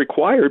also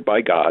required by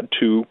God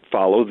to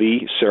follow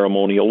the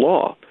ceremonial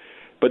law.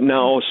 But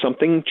now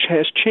something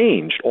has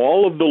changed.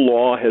 All of the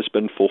law has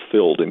been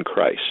fulfilled in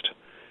Christ.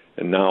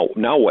 And now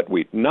what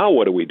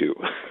do we do?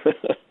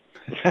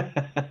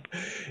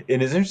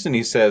 It is interesting,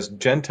 he says,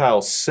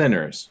 Gentile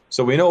sinners.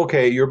 So we know,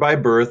 okay, you're by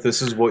birth,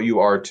 this is what you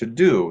are to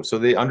do. So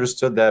they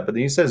understood that, but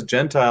then he says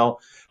Gentile,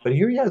 but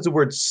here he has the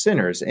word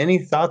sinners. Any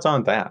thoughts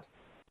on that?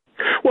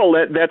 Well,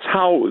 that's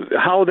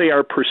how they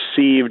are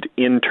perceived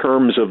in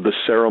terms of the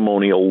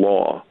ceremonial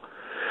law.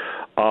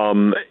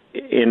 In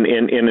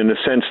a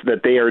sense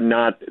that they are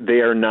not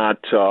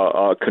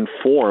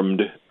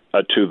conformed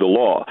to the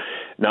law.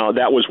 Now,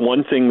 that was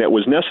one thing that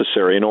was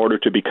necessary in order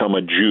to become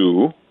a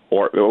Jew.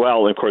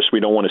 Of course, we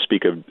don't want to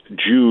speak of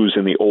Jews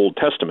in the Old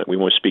Testament. We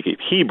want to speak of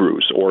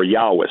Hebrews or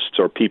Yahwists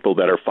or people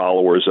that are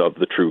followers of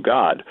the true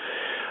God.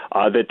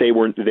 that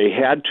they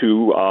had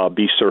to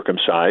be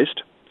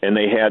circumcised, and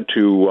they had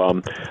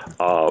to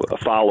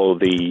follow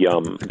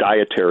the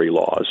dietary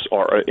laws,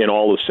 or in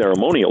all the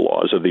ceremonial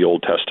laws of the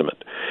Old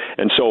Testament.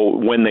 And so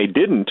when they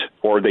didn't,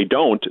 or they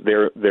don't,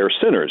 they're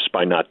sinners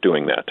by not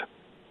doing that.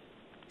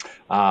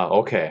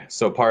 Okay.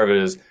 So part of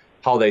it is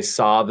how they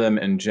saw them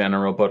in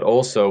general, but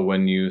also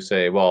when you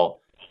say, well,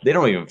 they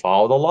don't even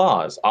follow the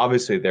laws.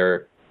 Obviously,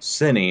 they're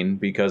sinning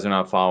because they're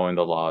not following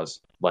the laws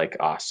like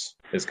us,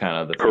 is kind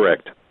of the thing.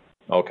 Correct.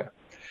 Okay.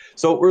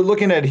 So we're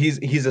looking at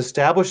he's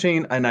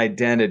establishing an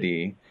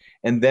identity,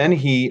 and then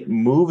he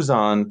moves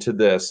on to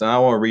this. And I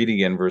want to read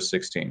again verse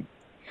 16.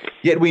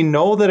 Yet we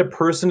know that a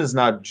person is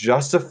not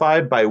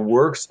justified by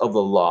works of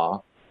the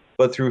law,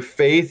 but through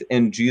faith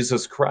in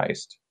Jesus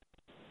Christ.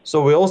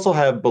 So we also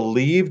have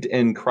believed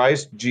in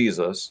Christ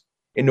Jesus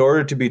in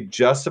order to be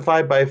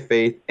justified by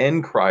faith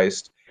in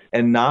Christ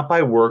and not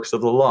by works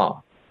of the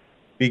law.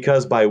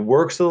 Because by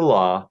works of the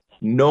law,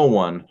 no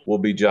one will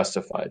be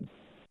justified.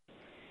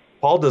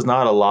 Paul does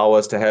not allow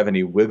us to have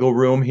any wiggle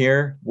room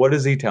here. What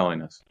is he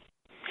telling us?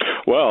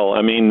 Well,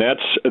 I mean,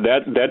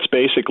 that's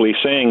basically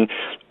saying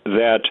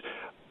that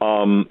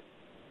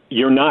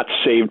you're not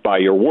saved by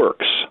your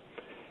works.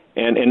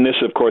 And this,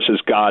 of course,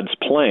 is God's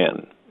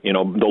plan. You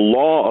know, the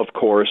law, of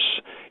course,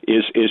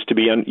 is to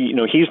be,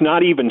 he's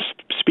not even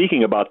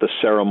speaking about the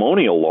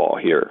ceremonial law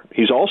here.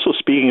 He's also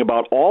speaking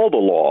about all the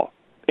law,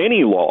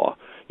 any law.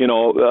 In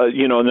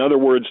other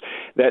words,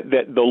 that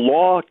the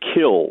law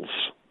kills.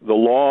 The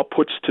law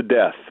puts to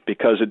death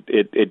because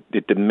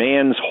it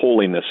demands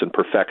holiness and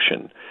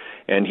perfection.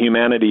 And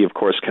humanity, of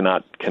course,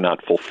 cannot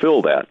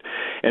fulfill that.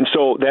 And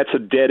so that's a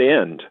dead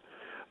end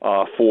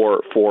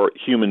for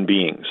human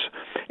beings.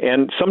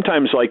 And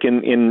sometimes, like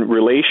in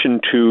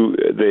relation to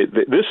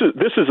this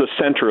is the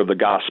center of the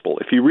gospel.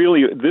 If you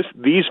really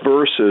these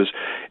verses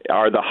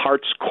are the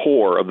heart's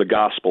core of the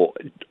gospel,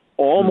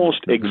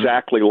 almost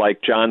exactly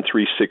like John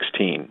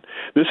 3:16.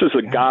 This is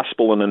the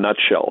gospel in a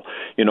nutshell.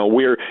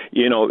 We're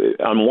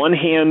on one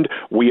hand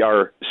we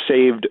are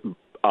saved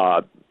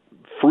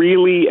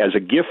freely as a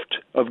gift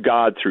of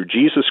God through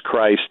Jesus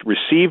Christ,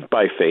 received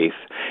by faith,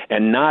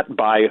 and not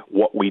by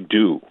what we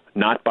do,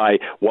 not by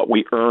what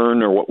we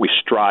earn or what we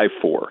strive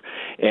for,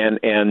 and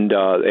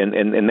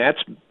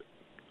that's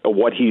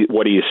what he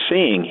is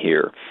saying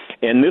here.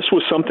 And this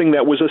was something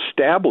that was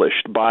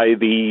established by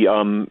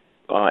the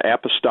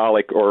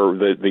apostolic or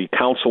the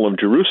Council of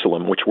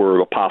Jerusalem, which were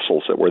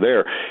apostles that were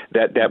there.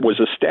 That was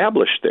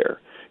established there.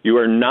 You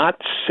are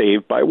not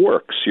saved by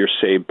works. You're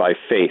saved by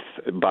faith,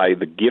 by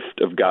the gift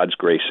of God's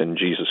grace in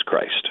Jesus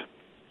Christ.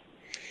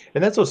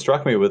 And that's what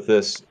struck me with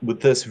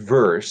this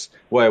verse,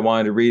 why I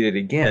wanted to read it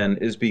again,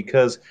 is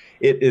because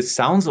it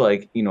sounds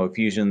like,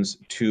 Ephesians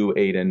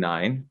 2:8 and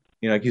 9.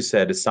 Like you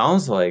said, it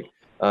sounds like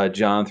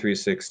John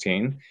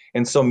 3:16.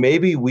 And so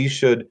maybe we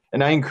should,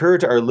 and I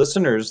encourage our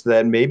listeners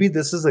that maybe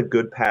this is a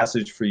good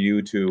passage for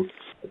you to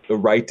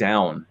write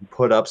down,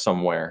 put up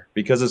somewhere,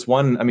 because it's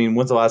one. I mean,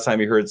 when's the last time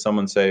you heard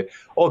someone say,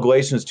 "Oh,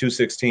 Galatians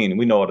 2:16"?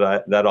 We know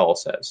what that all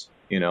says,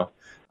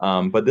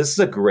 But this is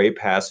a great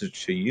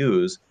passage to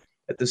use.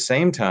 At the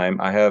same time,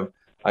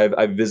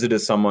 I've visited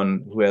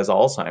someone who has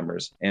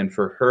Alzheimer's, and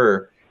for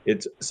her,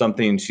 it's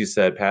something she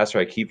said, "Pastor,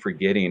 I keep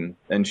forgetting,"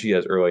 and she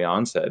has early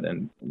onset,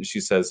 and she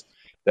says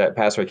that,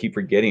 "Pastor, I keep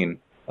forgetting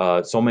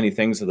so many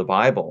things of the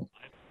Bible."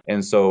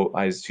 And so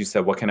she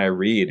said, "What can I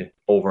read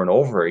over and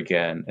over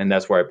again?" And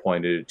that's where I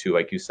pointed to,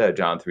 like you said,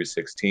 John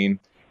 3:16.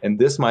 And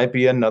this might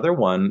be another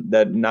one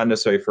that not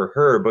necessarily for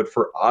her, but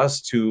for us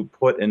to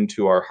put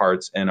into our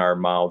hearts and our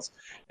mouths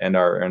and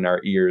our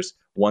ears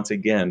once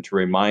again to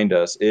remind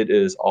us it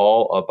is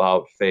all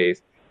about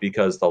faith,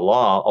 because the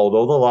law,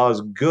 although the law is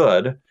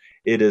good,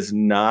 it is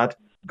not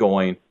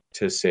going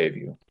to save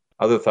you.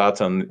 Other thoughts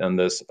on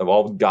this of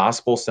all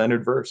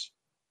gospel-centered verse?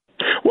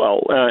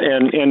 Well,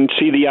 and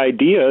see, the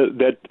idea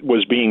that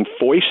was being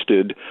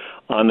foisted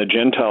on the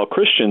Gentile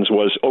Christians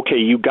was, okay,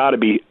 you got to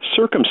be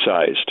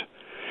circumcised.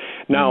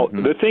 Now,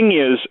 the thing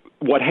is,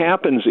 what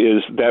happens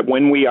is that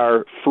when we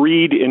are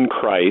freed in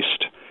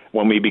Christ,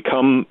 when we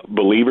become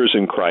believers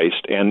in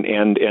Christ, and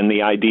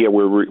the idea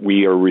where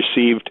we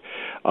receive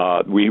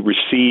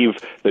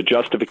the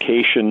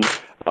justification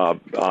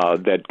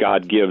that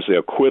God gives, the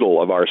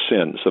acquittal of our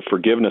sins, the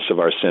forgiveness of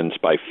our sins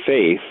by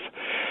faith,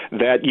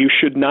 that you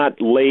should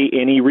not lay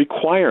any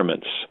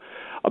requirements.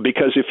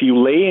 Because if you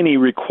lay any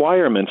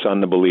requirements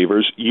on the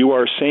believers, you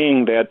are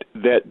saying that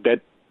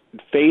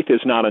faith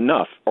is not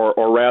enough,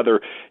 or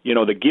rather,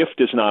 the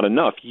gift is not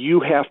enough. You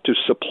have to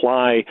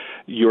supply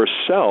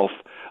yourself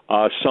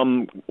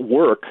some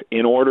work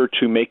in order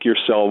to make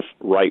yourself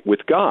right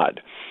with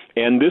God.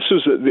 And this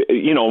is,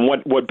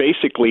 what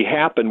basically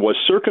happened was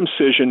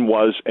circumcision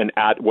was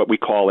what we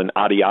call an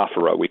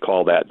adiaphora. We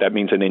call that. That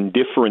means an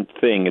indifferent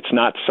thing. It's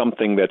not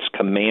something that's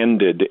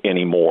commanded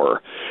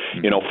anymore.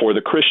 For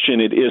the Christian,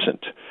 it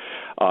isn't.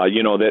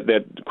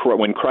 That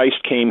when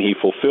Christ came, he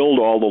fulfilled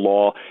all the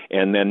law,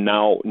 and then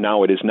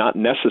now it is not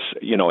necessary.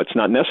 It's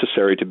not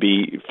necessary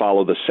to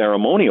follow the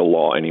ceremonial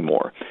law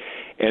anymore.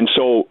 And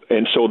so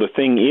the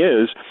thing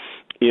is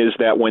is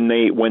that when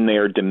they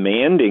are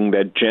demanding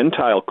that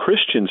Gentile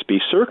Christians be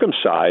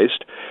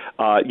circumcised,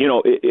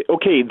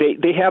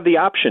 they have the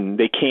option.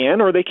 They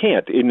can or they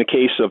can't. In the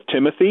case of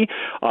Timothy,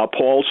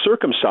 Paul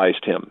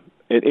circumcised him.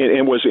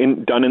 It was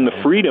done in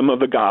the freedom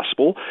of the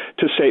gospel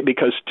to say,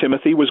 because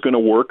Timothy was going to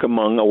work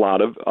among a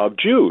lot of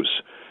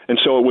Jews. And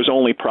so it was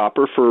only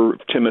proper for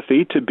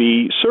Timothy to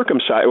be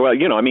circumcised. Well,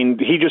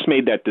 he just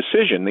made that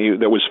decision.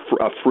 There was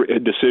a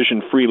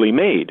decision freely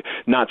made,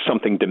 not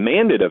something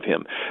demanded of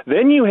him.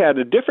 Then you had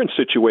a different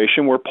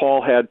situation where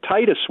Paul had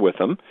Titus with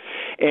him,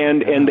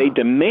 and they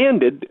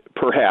demanded,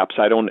 perhaps,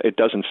 it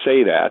doesn't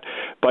say that,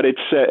 but it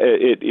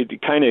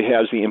kind of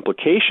has the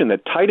implication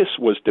that Titus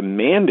was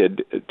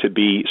demanded to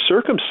be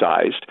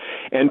circumcised,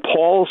 and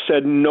Paul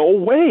said, no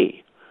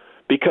way.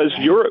 Because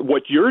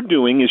what you're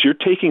doing is you're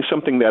taking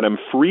something that I'm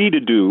free to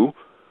do,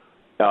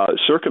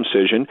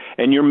 circumcision,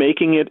 and you're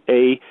making it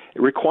a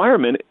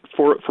requirement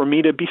for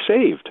me to be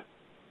saved.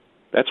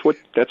 That's what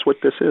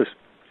this is.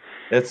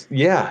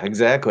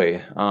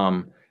 Exactly.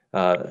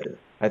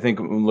 I think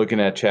looking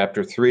at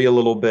chapter 3 a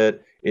little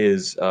bit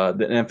is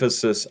the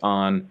emphasis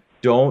on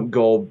don't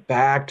go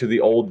back to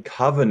the old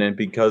covenant,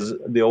 because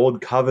the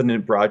old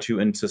covenant brought you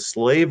into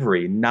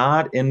slavery,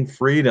 not in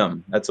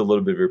freedom. That's a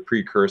little bit of a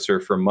precursor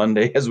for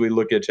Monday as we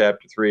look at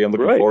chapter 3. I'm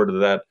looking forward to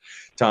that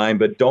time.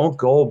 But don't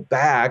go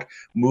back.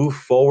 Move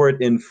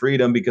forward in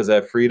freedom, because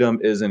that freedom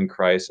is in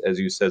Christ, as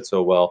you said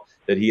so well,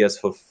 that he has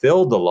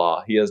fulfilled the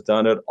law. He has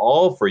done it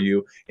all for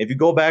you. If you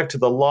go back to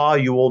the law,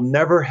 you will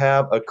never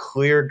have a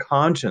clear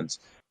conscience.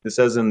 It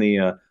says in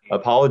the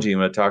Apology,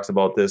 when it talks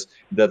about this,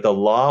 that the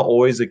law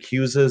always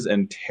accuses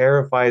and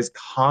terrifies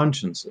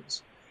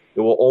consciences. It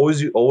will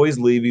always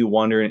leave you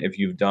wondering if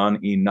you've done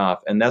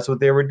enough. And that's what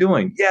they were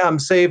doing. Yeah, I'm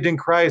saved in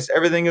Christ.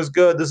 Everything is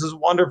good. This is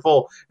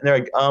wonderful. And they're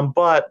like,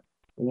 but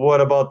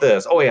what about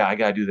this? Oh, yeah, I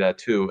got to do that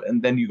too.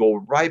 And then you go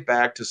right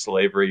back to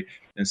slavery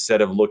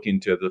instead of looking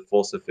to the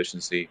full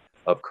sufficiency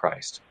of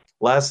Christ.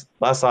 Last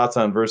thoughts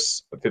on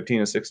verse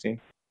 15 and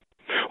 16?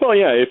 Well,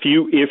 yeah, if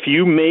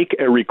you make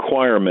a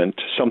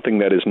requirement something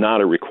that is not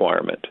a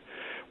requirement,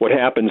 what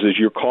happens is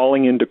you're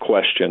calling into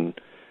question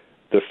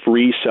the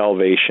free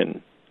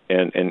salvation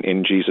and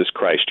in Jesus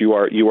Christ. You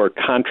are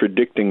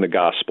contradicting the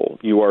gospel.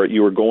 You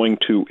are going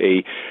to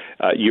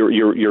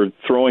you're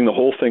throwing the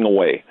whole thing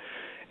away.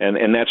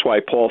 And that's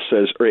why Paul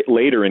says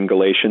later in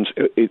Galatians,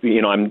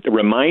 I'm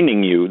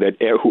reminding you that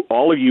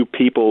all of you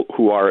people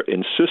who are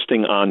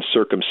insisting on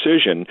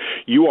circumcision,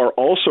 you are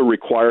also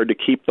required to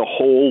keep the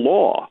whole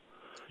law.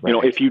 Right.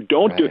 If you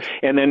don't do,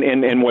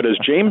 and what does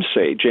James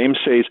say? James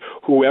says,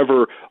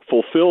 whoever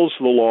fulfills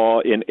the law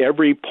in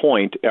every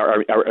point,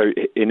 or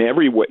in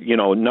every way,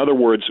 in other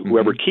words,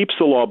 whoever keeps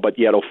the law but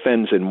yet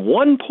offends in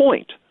one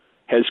point,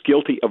 has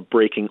guilty of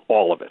breaking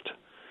all of it.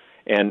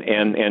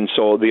 And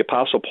so the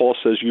Apostle Paul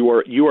says you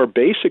are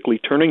basically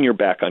turning your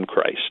back on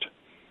Christ.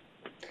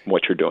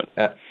 What you're doing.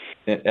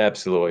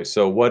 Absolutely.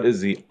 So what is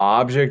the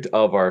object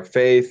of our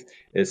faith?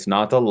 It's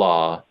not the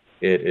law.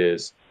 It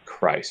is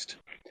Christ.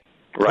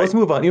 Right. So let's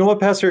move on. You know what,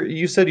 Pastor?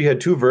 You said you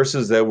had two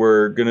verses that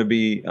were going to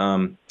be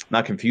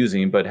not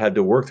confusing, but had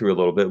to work through a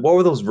little bit. What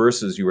were those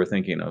verses you were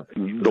thinking of?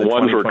 The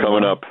ones were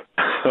coming up.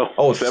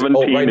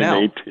 17 right now.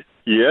 and 18.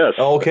 Yes.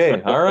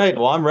 Okay. All right.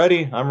 Well, I'm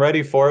ready. I'm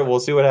ready for it. We'll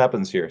see what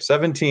happens here.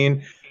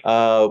 17.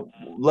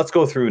 Let's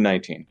go through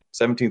 19.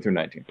 17 through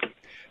 19.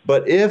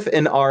 But if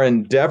in our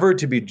endeavor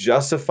to be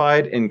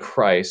justified in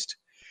Christ,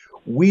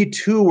 we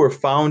too were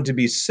found to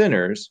be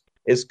sinners,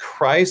 is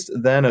Christ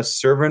then a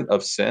servant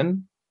of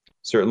sin?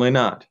 Certainly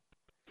not.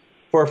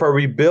 For if I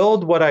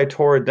rebuild what I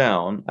tore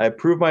down, I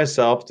prove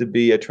myself to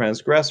be a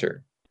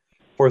transgressor.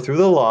 For through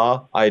the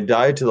law I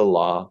died to the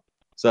law,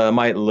 so that I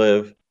might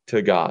live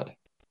to God.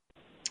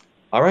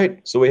 All right,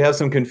 so we have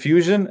some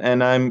confusion,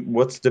 and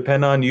let's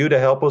depend on you to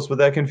help us with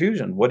that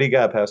confusion. What do you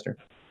got, Pastor?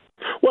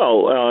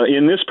 Well,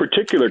 in this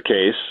particular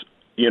case,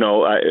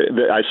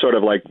 I sort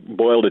of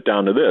boiled it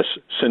down to this.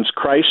 Since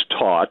Christ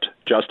taught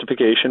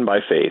justification by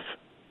faith,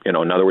 in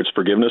other words,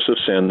 forgiveness of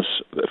sins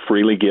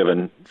freely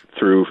given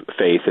through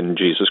faith in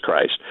Jesus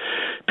Christ,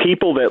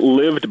 people that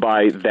lived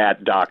by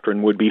that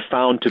doctrine would be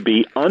found to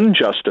be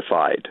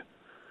unjustified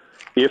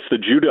if the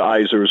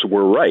Judaizers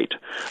were right.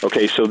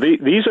 Okay, so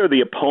these are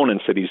the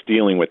opponents that he's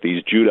dealing with,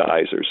 these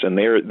Judaizers, and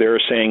they're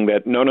saying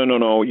that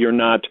no, you're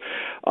not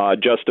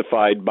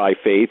justified by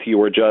faith.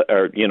 You are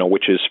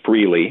which is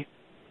freely,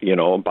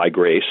 by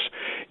grace.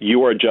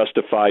 You are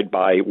justified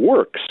by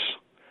works.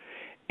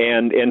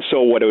 And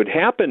so what would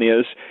happen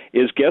is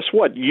guess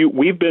what?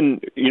 We've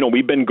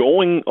been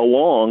going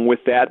along with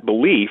that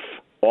belief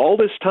all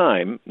this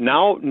time.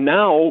 Now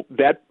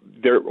that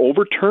they're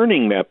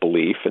overturning that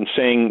belief and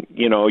saying,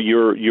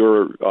 you're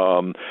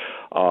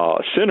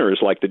sinners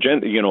like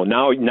the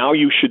now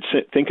you should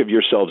think of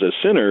yourselves as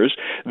sinners.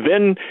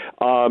 Then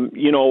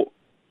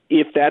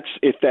if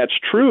that's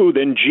true,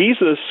 then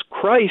Jesus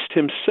Christ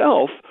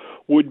himself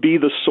would be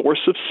the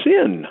source of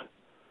sin.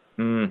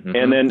 Mm-hmm.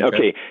 And then,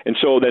 and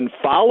so then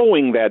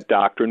following that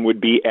doctrine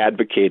would be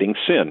advocating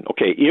sin.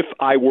 Okay, if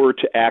I were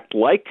to act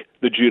like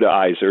the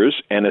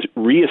Judaizers and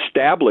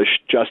reestablish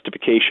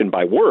justification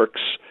by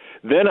works,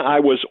 then I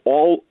was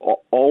all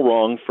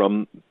wrong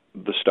from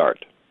the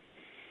start.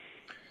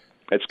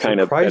 That's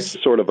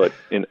that's sort of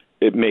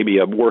it may be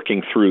a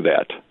working through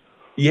that.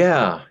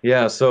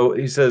 Yeah. So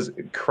he says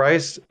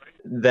Christ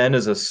then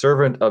is a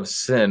servant of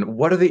sin.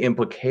 What are the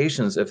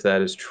implications if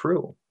that is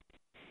true?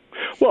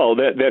 Well,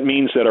 that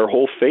means that our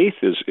whole faith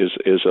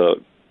is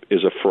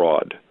a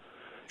fraud.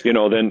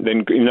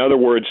 Then in other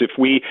words, if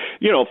we,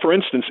 for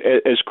instance,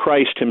 as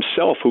Christ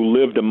himself, who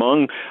lived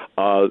among,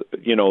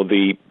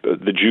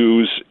 the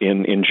Jews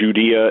in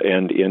Judea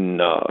and in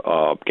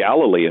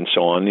Galilee and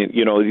so on,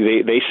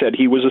 they said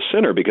he was a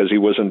sinner because he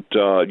wasn't,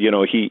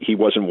 he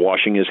wasn't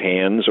washing his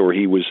hands, or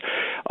he was,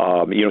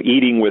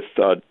 eating with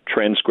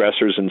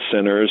transgressors and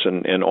sinners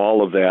and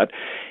all of that,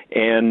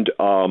 and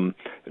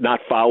not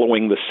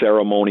following the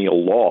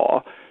ceremonial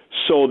law.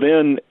 So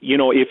then,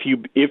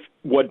 if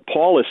what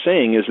Paul is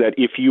saying is that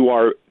if you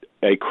are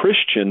a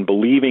Christian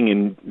believing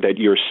in that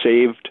you're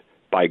saved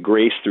by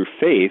grace through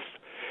faith,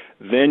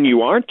 then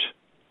you are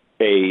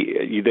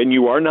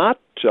not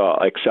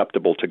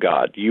acceptable to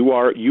God. You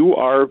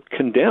are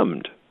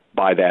condemned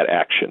by that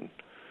action,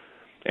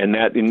 and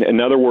that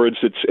in other words,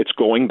 it's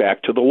going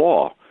back to the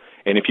law.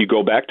 And if you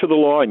go back to the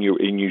law and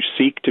you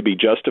seek to be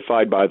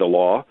justified by the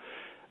law,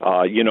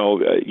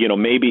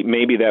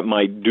 maybe that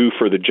might do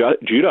for the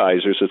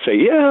Judaizers that say,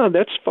 yeah,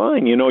 that's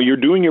fine. You're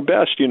doing your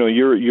best.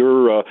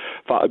 You're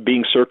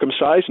being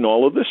circumcised and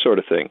all of this sort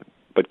of thing.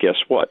 But guess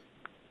what?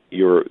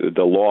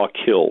 The law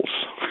kills,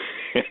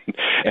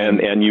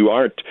 and you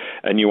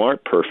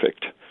aren't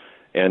perfect.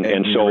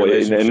 And so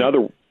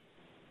another,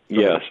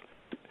 yes.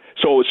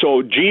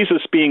 So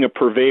Jesus being a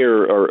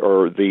purveyor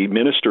or the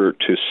minister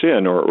to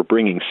sin or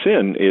bringing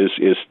sin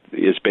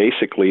is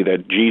basically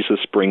that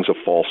Jesus brings a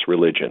false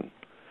religion.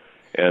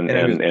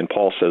 And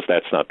Paul says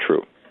that's not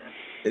true.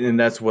 And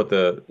that's what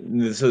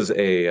this is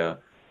a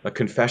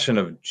confession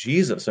of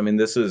Jesus. I mean,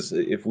 this is,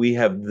 if we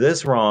have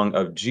this wrong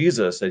of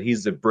Jesus, that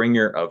he's the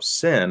bringer of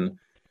sin,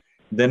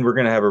 then we're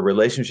going to have a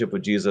relationship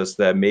with Jesus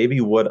that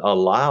maybe would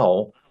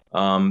allow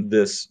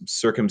this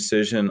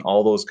circumcision,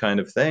 all those kind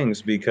of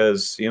things,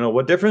 because,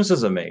 what difference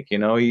does it make?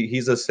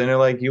 He's a sinner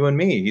like you and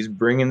me. He's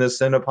bringing this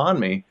sin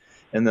upon me.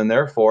 And then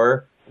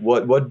therefore,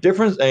 what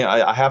difference?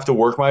 I have to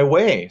work my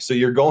way. So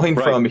you're going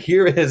from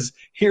here is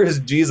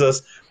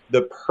Jesus,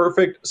 the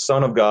perfect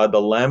Son of God,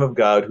 the Lamb of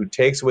God, who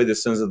takes away the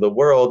sins of the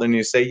world, and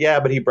you say, yeah,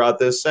 but he brought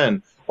this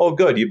sin. Oh,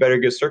 good. You better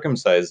get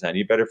circumcised then.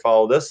 You better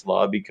follow this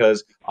law,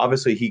 because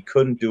obviously he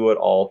couldn't do it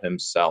all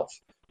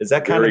himself. Is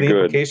that kind of the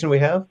implication we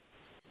have?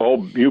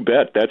 Oh, you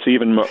bet. That's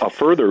even a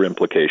further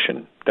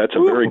implication. That's a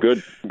very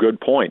good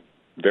point.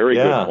 Very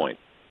good point.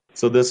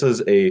 So this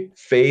is a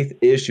faith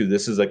issue.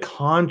 This is a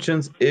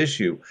conscience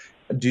issue.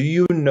 Do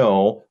you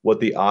know what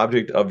the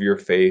object of your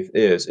faith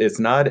is? It's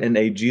not in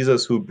a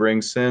Jesus who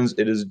brings sins.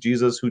 It is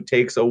Jesus who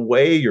takes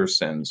away your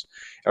sins,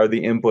 are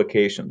the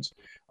implications.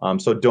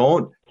 So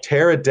don't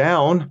tear it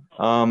down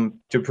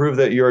to prove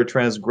that you're a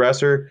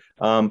transgressor.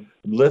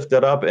 Lift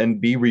it up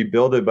and be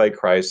rebuilded by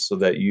Christ so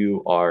that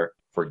you are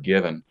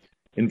forgiven.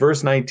 In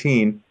verse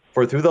 19,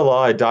 for through the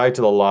law I died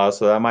to the law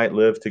so that I might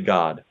live to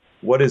God.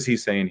 What is he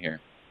saying here?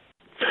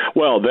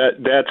 Well,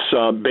 that's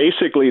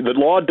basically the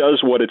law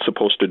does what it's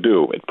supposed to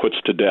do. It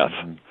puts to death.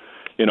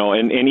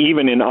 And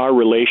even in our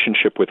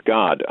relationship with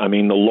God, I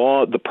mean,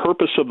 the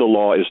purpose of the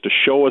law is to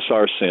show us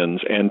our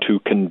sins and to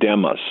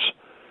condemn us.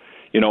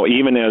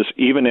 Even as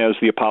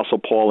the Apostle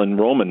Paul in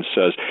Romans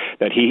says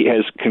that he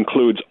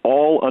concludes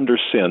all under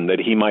sin that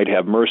he might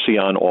have mercy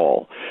on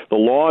all. The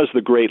law is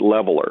the great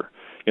leveler.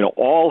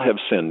 All have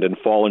sinned and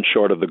fallen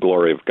short of the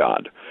glory of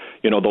God.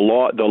 The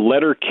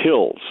letter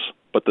kills,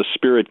 but the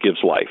Spirit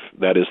gives life.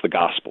 That is, the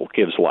gospel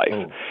gives life.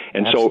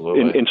 And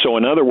so,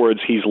 in other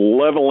words, he's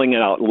leveling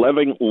out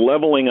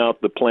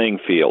the playing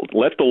field.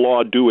 Let the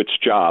law do its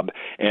job,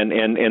 and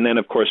then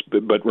of course,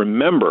 but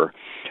remember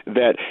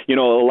that a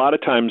lot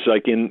of times,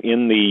 like in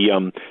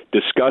the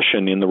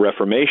discussion in the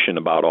Reformation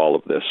about all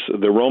of this,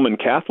 the Roman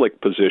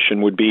Catholic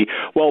position would be,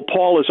 well,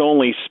 Paul is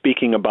only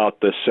speaking about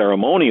the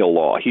ceremonial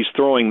law. He's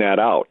throwing that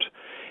out.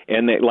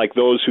 And like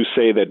those who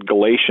say that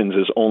Galatians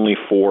is only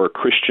for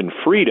Christian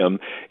freedom,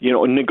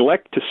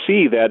 neglect to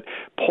see that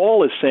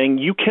Paul is saying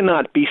you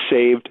cannot be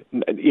saved.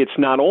 It's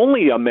not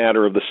only a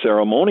matter of the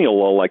ceremonial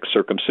law like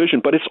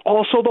circumcision, but it's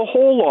also the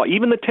whole law,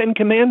 even the Ten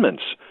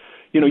Commandments.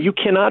 You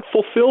cannot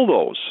fulfill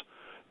those.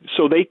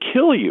 So they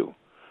kill you.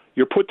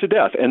 You're put to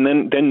death. And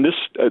then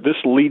this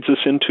leads us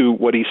into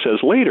what he says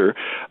later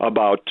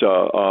about,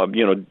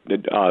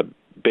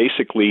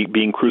 basically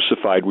being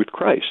crucified with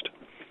Christ.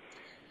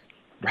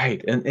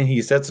 Right, and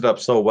he sets it up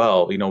so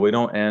well. We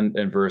don't end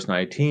in verse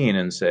 19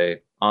 and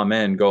say,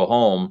 amen, go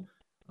home.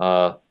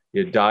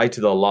 You die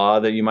to the law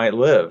that you might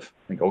live.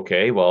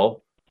 Okay,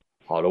 well,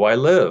 how do I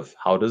live?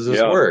 How does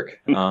this work?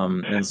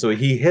 And so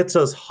he hits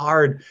us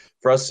hard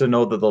for us to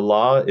know that the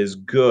law is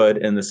good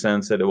in the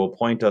sense that it will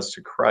point us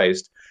to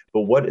Christ,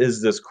 but what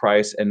is this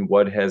Christ and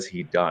what has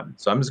he done?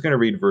 So I'm just going to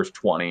read verse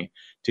 20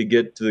 to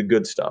get to the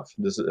good stuff.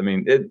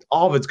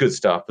 All of it's good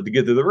stuff, but to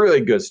get to the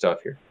really good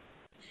stuff here.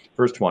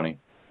 Verse 20,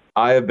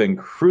 I have been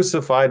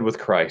crucified with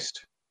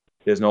Christ.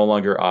 It is no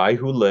longer I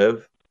who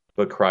live,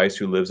 but Christ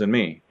who lives in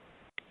me.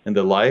 In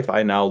the life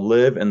I now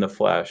live in the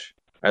flesh,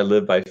 I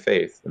live by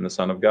faith in the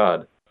Son of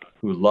God,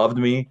 who loved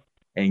me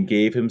and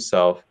gave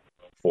himself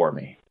for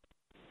me.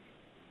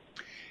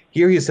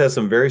 Here he says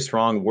some very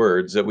strong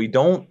words that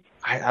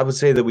I would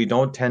say that we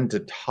don't tend to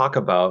talk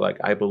about, like,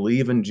 I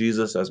believe in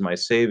Jesus as my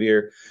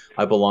Savior,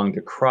 I belong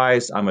to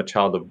Christ, I'm a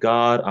child of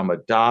God, I'm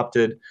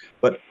adopted,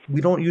 but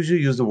we don't usually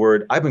use the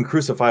word, I've been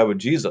crucified with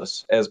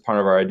Jesus as part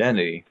of our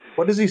identity.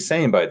 What is he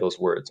saying by those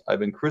words? I've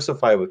been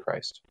crucified with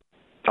Christ.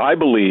 I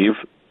believe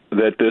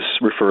that this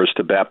refers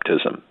to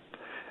baptism.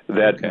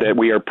 That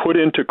we are put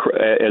into,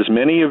 as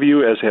many of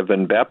you as have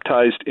been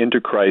baptized into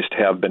Christ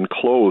have been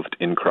clothed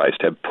in Christ,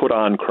 have put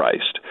on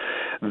Christ.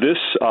 This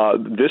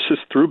is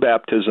through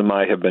baptism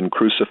I have been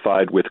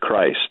crucified with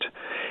Christ.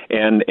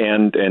 And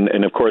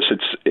of course,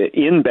 it's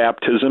in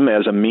baptism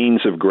as a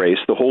means of grace.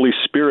 The Holy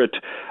Spirit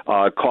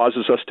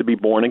causes us to be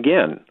born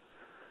again.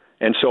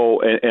 And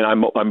so, and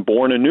I'm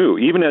born anew.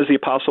 Even as the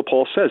Apostle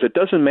Paul says, it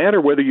doesn't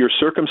matter whether you're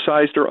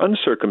circumcised or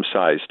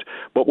uncircumcised,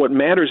 but what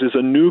matters is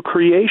a new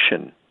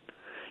creation.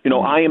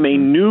 I am a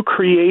new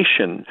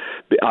creation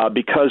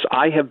because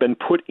I have been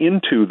put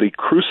into the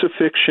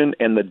crucifixion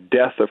and the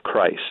death of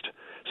Christ,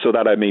 so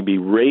that I may be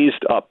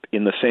raised up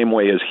in the same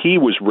way as he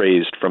was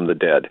raised from the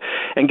dead.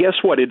 And guess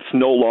what? It's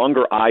no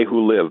longer I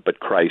who live, but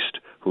Christ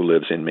who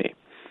lives in me.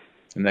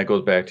 And that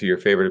goes back to your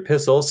favorite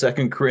epistle,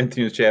 2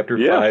 Corinthians chapter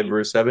 5,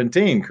 verse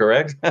 17,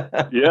 correct?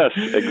 Yes,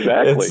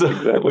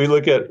 exactly. We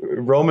look at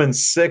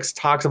Romans 6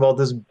 talks about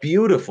this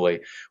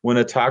beautifully when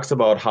it talks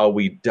about how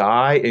we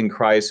die in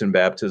Christ in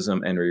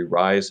baptism and we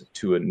rise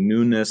to a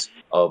newness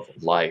of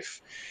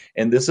life.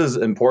 And this is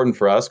important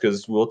for us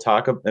because we'll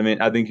talk,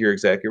 I think you're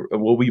exactly,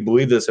 what we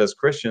believe this as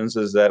Christians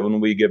is that when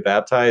we get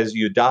baptized,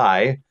 you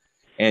die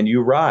and you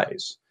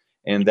rise.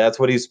 And that's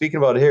what he's speaking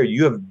about here.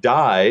 You have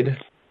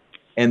died.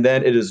 And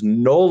then it is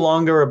no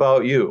longer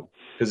about you,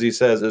 because he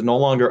says, it's no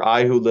longer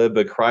I who live,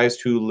 but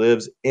Christ who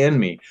lives in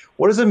me.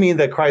 What does it mean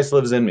that Christ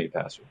lives in me,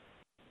 Pastor?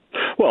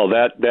 Well,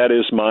 that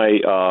is my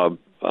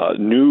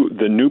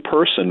the new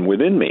person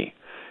within me.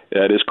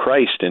 That is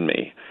Christ in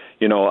me.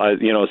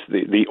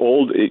 The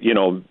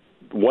old.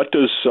 What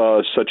does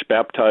such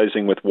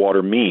baptizing with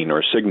water mean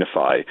or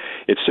signify?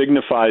 It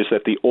signifies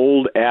that the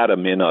old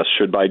Adam in us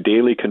should by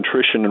daily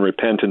contrition and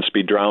repentance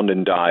be drowned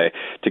and die,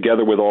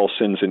 together with all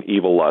sins and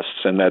evil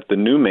lusts, and that the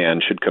new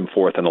man should come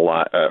forth and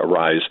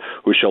arise,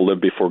 who shall live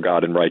before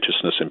God in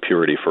righteousness and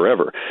purity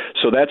forever.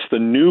 So that's the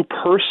new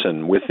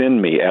person within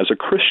me as a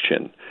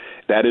Christian.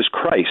 That is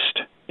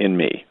Christ in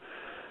me.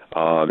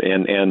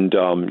 In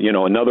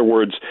other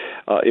words,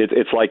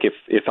 it's like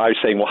if I was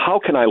saying, well,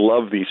 how can I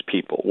love these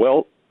people?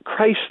 Well,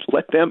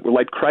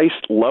 let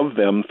Christ love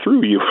them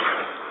through you,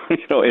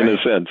 in a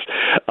sense.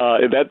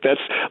 That's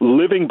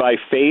living by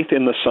faith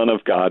in the Son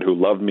of God who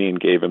loved me and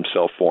gave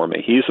himself for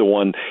me. He's the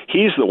one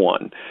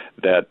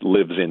that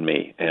lives in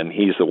me, and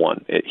he's the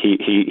one.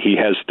 He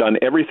has done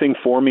everything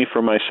for me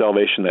for my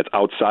salvation that's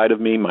outside of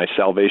me. My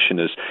salvation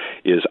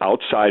is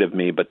outside of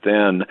me, but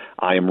then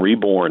I am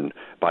reborn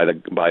by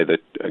the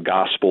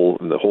gospel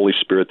and the Holy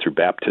Spirit through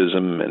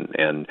baptism,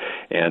 and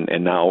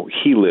now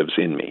he lives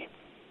in me.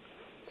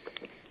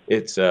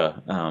 It's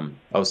I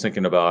was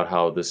thinking about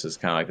how this is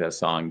kind of like that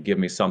song, Give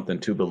Me Something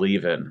to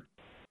Believe In,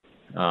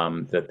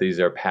 that these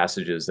are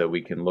passages that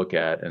we can look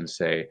at and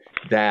say,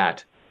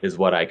 that is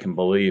what I can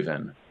believe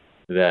in.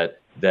 That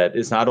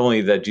it's not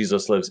only that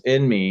Jesus lives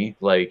in me,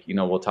 like,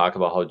 we'll talk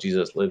about how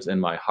Jesus lives in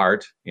my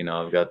heart.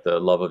 I've got the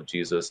love of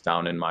Jesus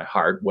down in my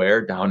heart. Where?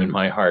 Down in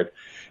my heart,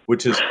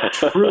 which is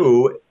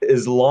true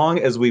as long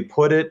as we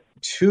put it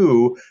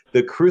to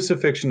the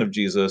crucifixion of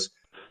Jesus.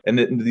 And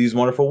these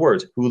wonderful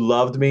words, who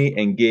loved me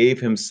and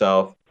gave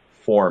himself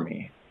for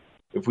me.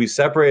 If we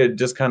separate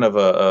just kind of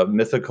a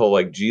mythical,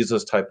 like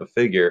Jesus type of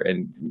figure,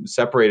 and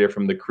separate it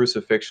from the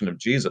crucifixion of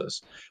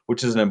Jesus,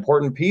 which is an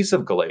important piece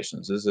of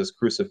Galatians, is this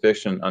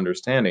crucifixion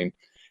understanding,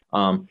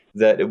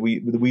 that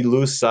we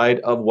lose sight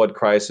of what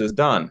Christ has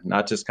done,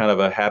 not just kind of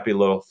a happy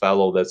little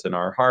fellow that's in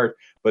our heart,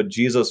 but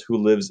Jesus who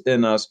lives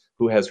in us,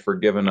 who has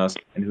forgiven us,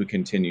 and who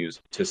continues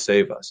to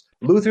save us.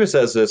 Luther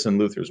says this in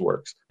Luther's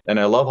works, and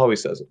I love how he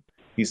says it.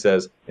 He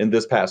says in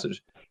this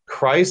passage,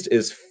 Christ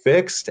is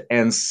fixed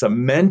and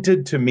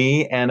cemented to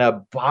me and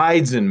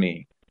abides in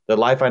me. The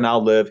life I now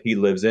live, he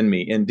lives in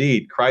me.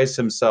 Indeed, Christ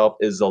himself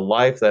is the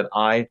life that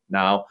I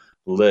now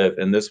live.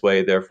 In this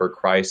way, therefore,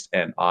 Christ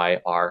and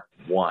I are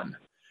one.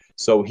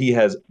 So he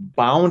has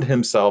bound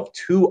himself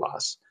to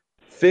us,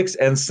 fixed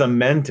and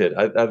cemented.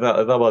 I thought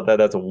about that.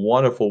 That's a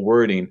wonderful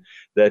wording,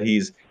 that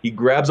he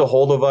grabs a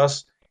hold of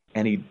us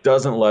and he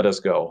doesn't let us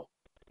go.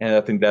 And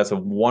I think that's a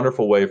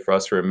wonderful way for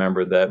us to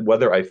remember that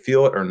whether I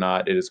feel it or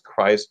not, it is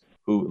Christ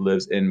who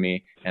lives in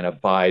me and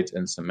abides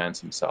and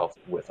cements himself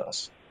with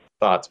us.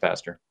 Thoughts,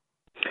 Pastor?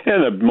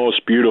 And the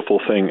most beautiful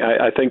thing,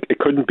 I think it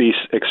couldn't be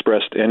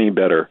expressed any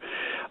better.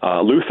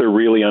 Luther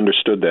really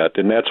understood that,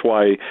 and that's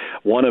why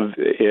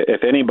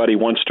if anybody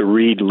wants to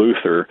read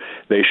Luther,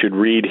 they should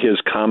read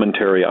his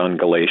commentary on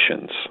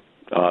Galatians.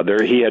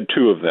 He had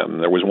two of them.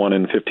 There was one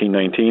in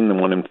 1519 and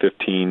one in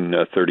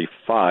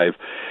 1535.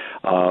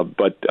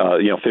 But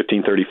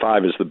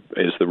 1535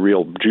 is the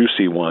real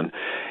juicy one,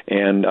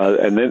 and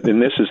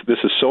this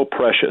is so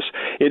precious.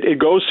 It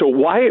goes so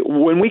why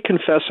when we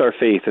confess our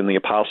faith in the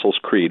Apostles'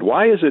 Creed,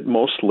 why is it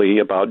mostly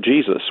about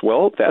Jesus?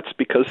 Well, that's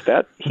because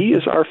he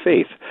is our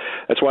faith.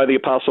 That's why the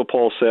Apostle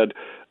Paul said,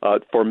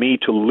 "For me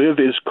to live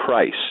is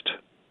Christ,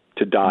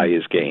 to die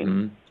is gain."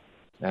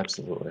 Mm-hmm.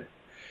 Absolutely.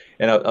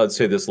 And I'll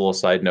say this little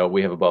side note.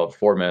 We have about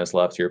 4 minutes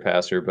left here,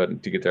 Pastor,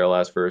 but to get to our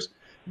last verse.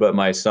 But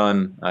my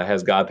son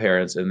has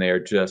godparents, and they are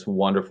just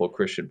wonderful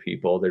Christian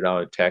people. They're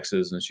down in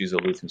Texas, and she's a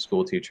Lutheran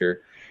school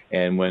teacher.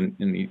 And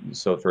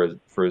for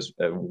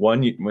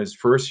his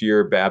first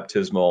year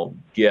baptismal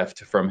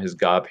gift from his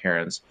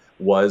godparents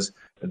was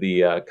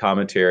the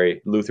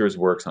commentary, Luther's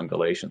works on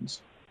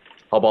Galatians.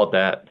 How about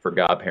that for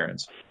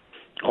godparents?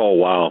 Oh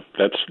wow,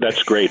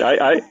 that's great.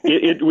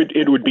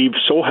 It would be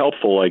so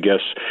helpful, I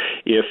guess,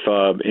 if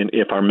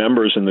our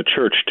members in the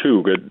church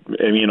too could,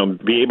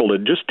 be able to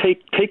just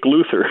take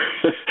Luther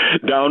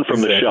down from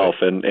the shelf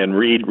and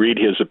read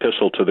his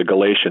epistle to the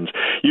Galatians.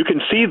 You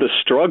can see the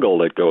struggle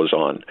that goes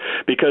on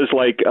because,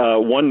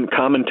 one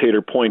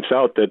commentator points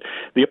out that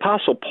the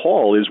Apostle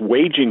Paul is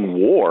waging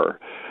war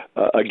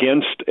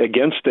against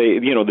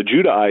the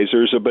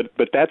Judaizers,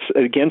 but that's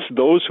against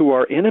those who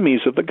are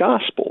enemies of the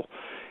gospel.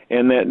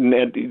 And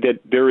that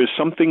there is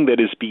something that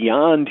is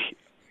beyond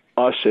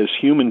us as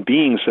human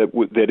beings,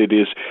 that it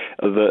is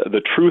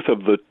the truth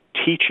of the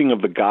teaching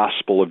of the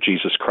gospel of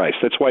Jesus Christ.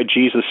 That's why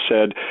Jesus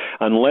said,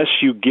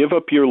 "Unless you give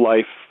up your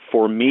life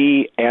for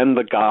me and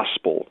the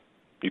gospel,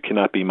 you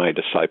cannot be my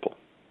disciple."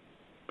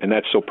 And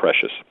that's so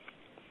precious.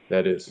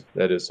 That is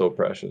so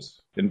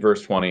precious. In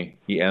verse 20,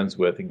 he ends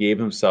with, "He gave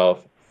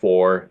himself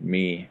for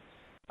me."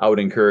 I would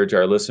encourage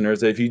our listeners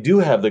that if you do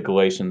have the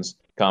Galatians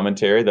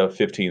commentary, the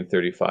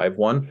 1535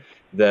 one,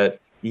 that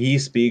he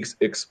speaks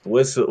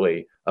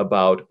explicitly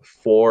about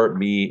 "for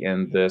me"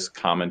 in this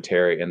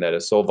commentary, and that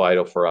is so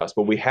vital for us.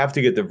 But we have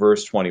to get to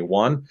verse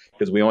 21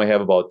 because we only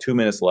have about 2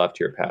 minutes left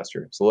here,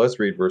 Pastor. So let's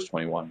read verse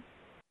 21.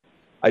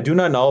 "I do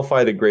not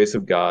nullify the grace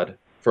of God,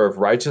 for if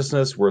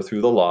righteousness were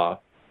through the law,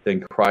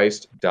 then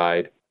Christ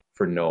died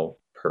for no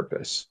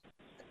purpose."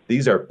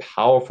 These are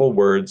powerful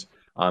words.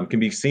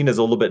 Can be seen as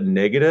a little bit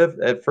negative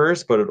at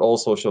first, but it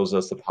also shows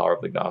us the power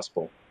of the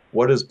gospel.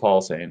 What is Paul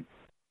saying?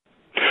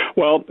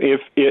 Well,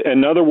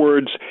 in other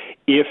words,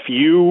 if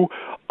you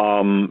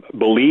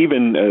believe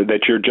in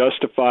that you're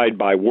justified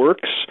by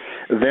works,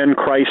 then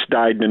Christ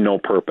died to no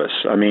purpose.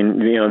 I mean,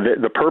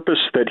 the purpose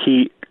that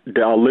he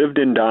lived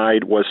and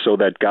died was so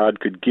that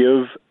God could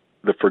give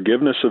the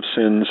forgiveness of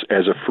sins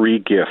as a free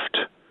gift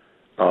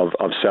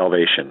of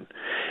salvation.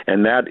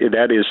 And that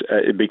is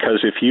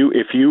because if you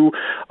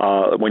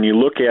when you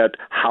look at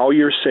how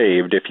you're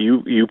saved, if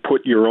you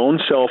put your own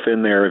self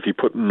in there, if you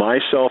put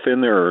myself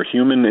in there, or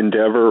human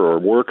endeavor, or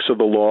works of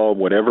the law,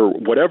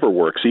 whatever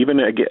works,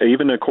 even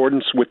in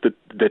accordance with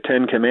the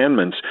Ten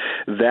Commandments,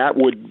 that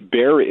would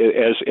bury,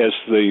 as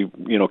the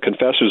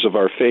confessors of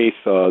our faith,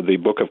 the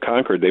Book of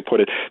Concord, they put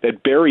it,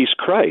 that buries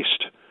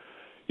Christ.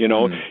 It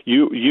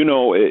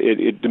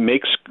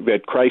makes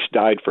that Christ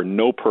died for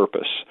no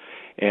purpose.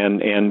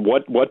 And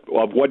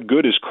what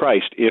good is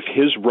Christ if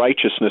his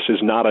righteousness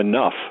is not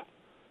enough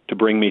to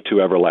bring me to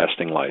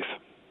everlasting life?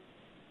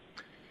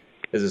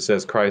 As it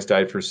says, Christ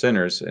died for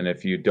sinners, and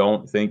if you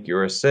don't think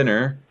you're a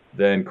sinner,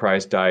 then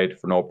Christ died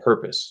for no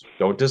purpose.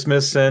 Don't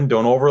dismiss sin.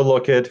 Don't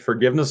overlook it.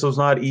 Forgiveness was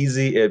not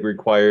easy. It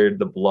required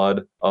the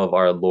blood of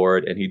our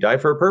Lord, and he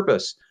died for a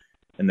purpose,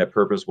 and that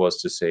purpose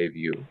was to save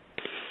you.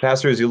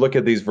 Pastor, as you look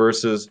at these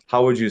verses,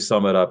 how would you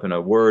sum it up in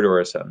a word or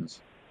a sentence?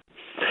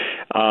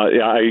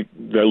 I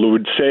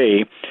would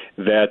say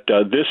that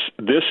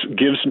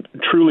this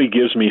truly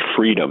gives me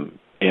freedom,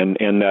 and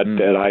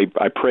that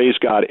I praise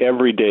God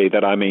every day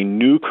that I'm a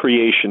new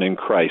creation in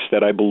Christ,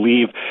 that I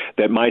believe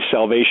that my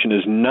salvation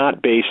is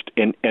not based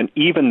in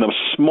even the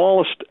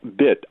smallest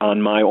bit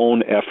on my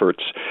own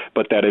efforts,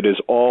 but that it is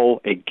all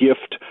a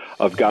gift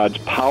of God's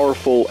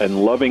powerful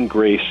and loving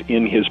grace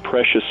in his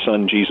precious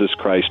Son, Jesus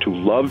Christ, who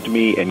loved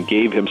me and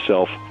gave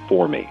himself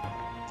for me.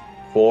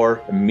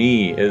 For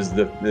me is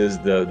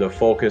the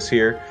focus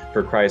here,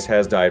 for Christ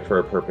has died for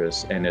a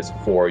purpose, and it's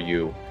for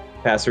you.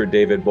 Pastor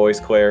David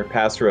Boisclair,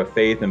 pastor of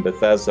faith in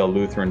Bethesda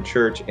Lutheran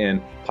Church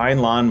in Pine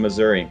Lawn,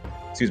 Missouri,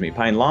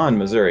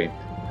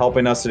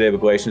 helping us today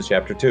with Galatians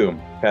chapter 2.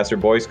 Pastor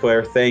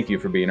Boisclair, thank you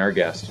for being our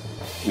guest.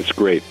 It's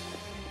great.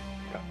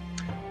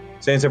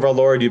 Saints of our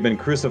Lord, you've been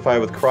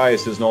crucified with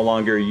Christ. It is no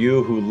longer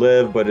you who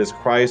live, but it is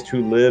Christ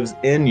who lives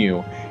in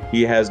you.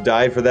 He has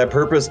died for that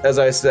purpose, as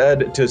I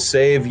said, to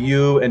save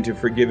you and to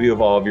forgive you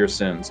of all of your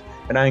sins.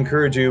 And I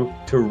encourage you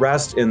to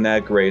rest in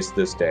that grace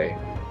this day.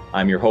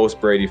 I'm your host,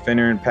 Brady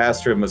Finnern,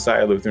 pastor of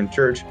Messiah Lutheran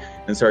Church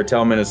in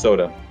Sartell,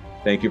 Minnesota.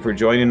 Thank you for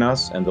joining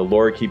us, and the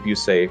Lord keep you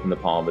safe in the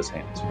palm of his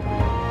hands.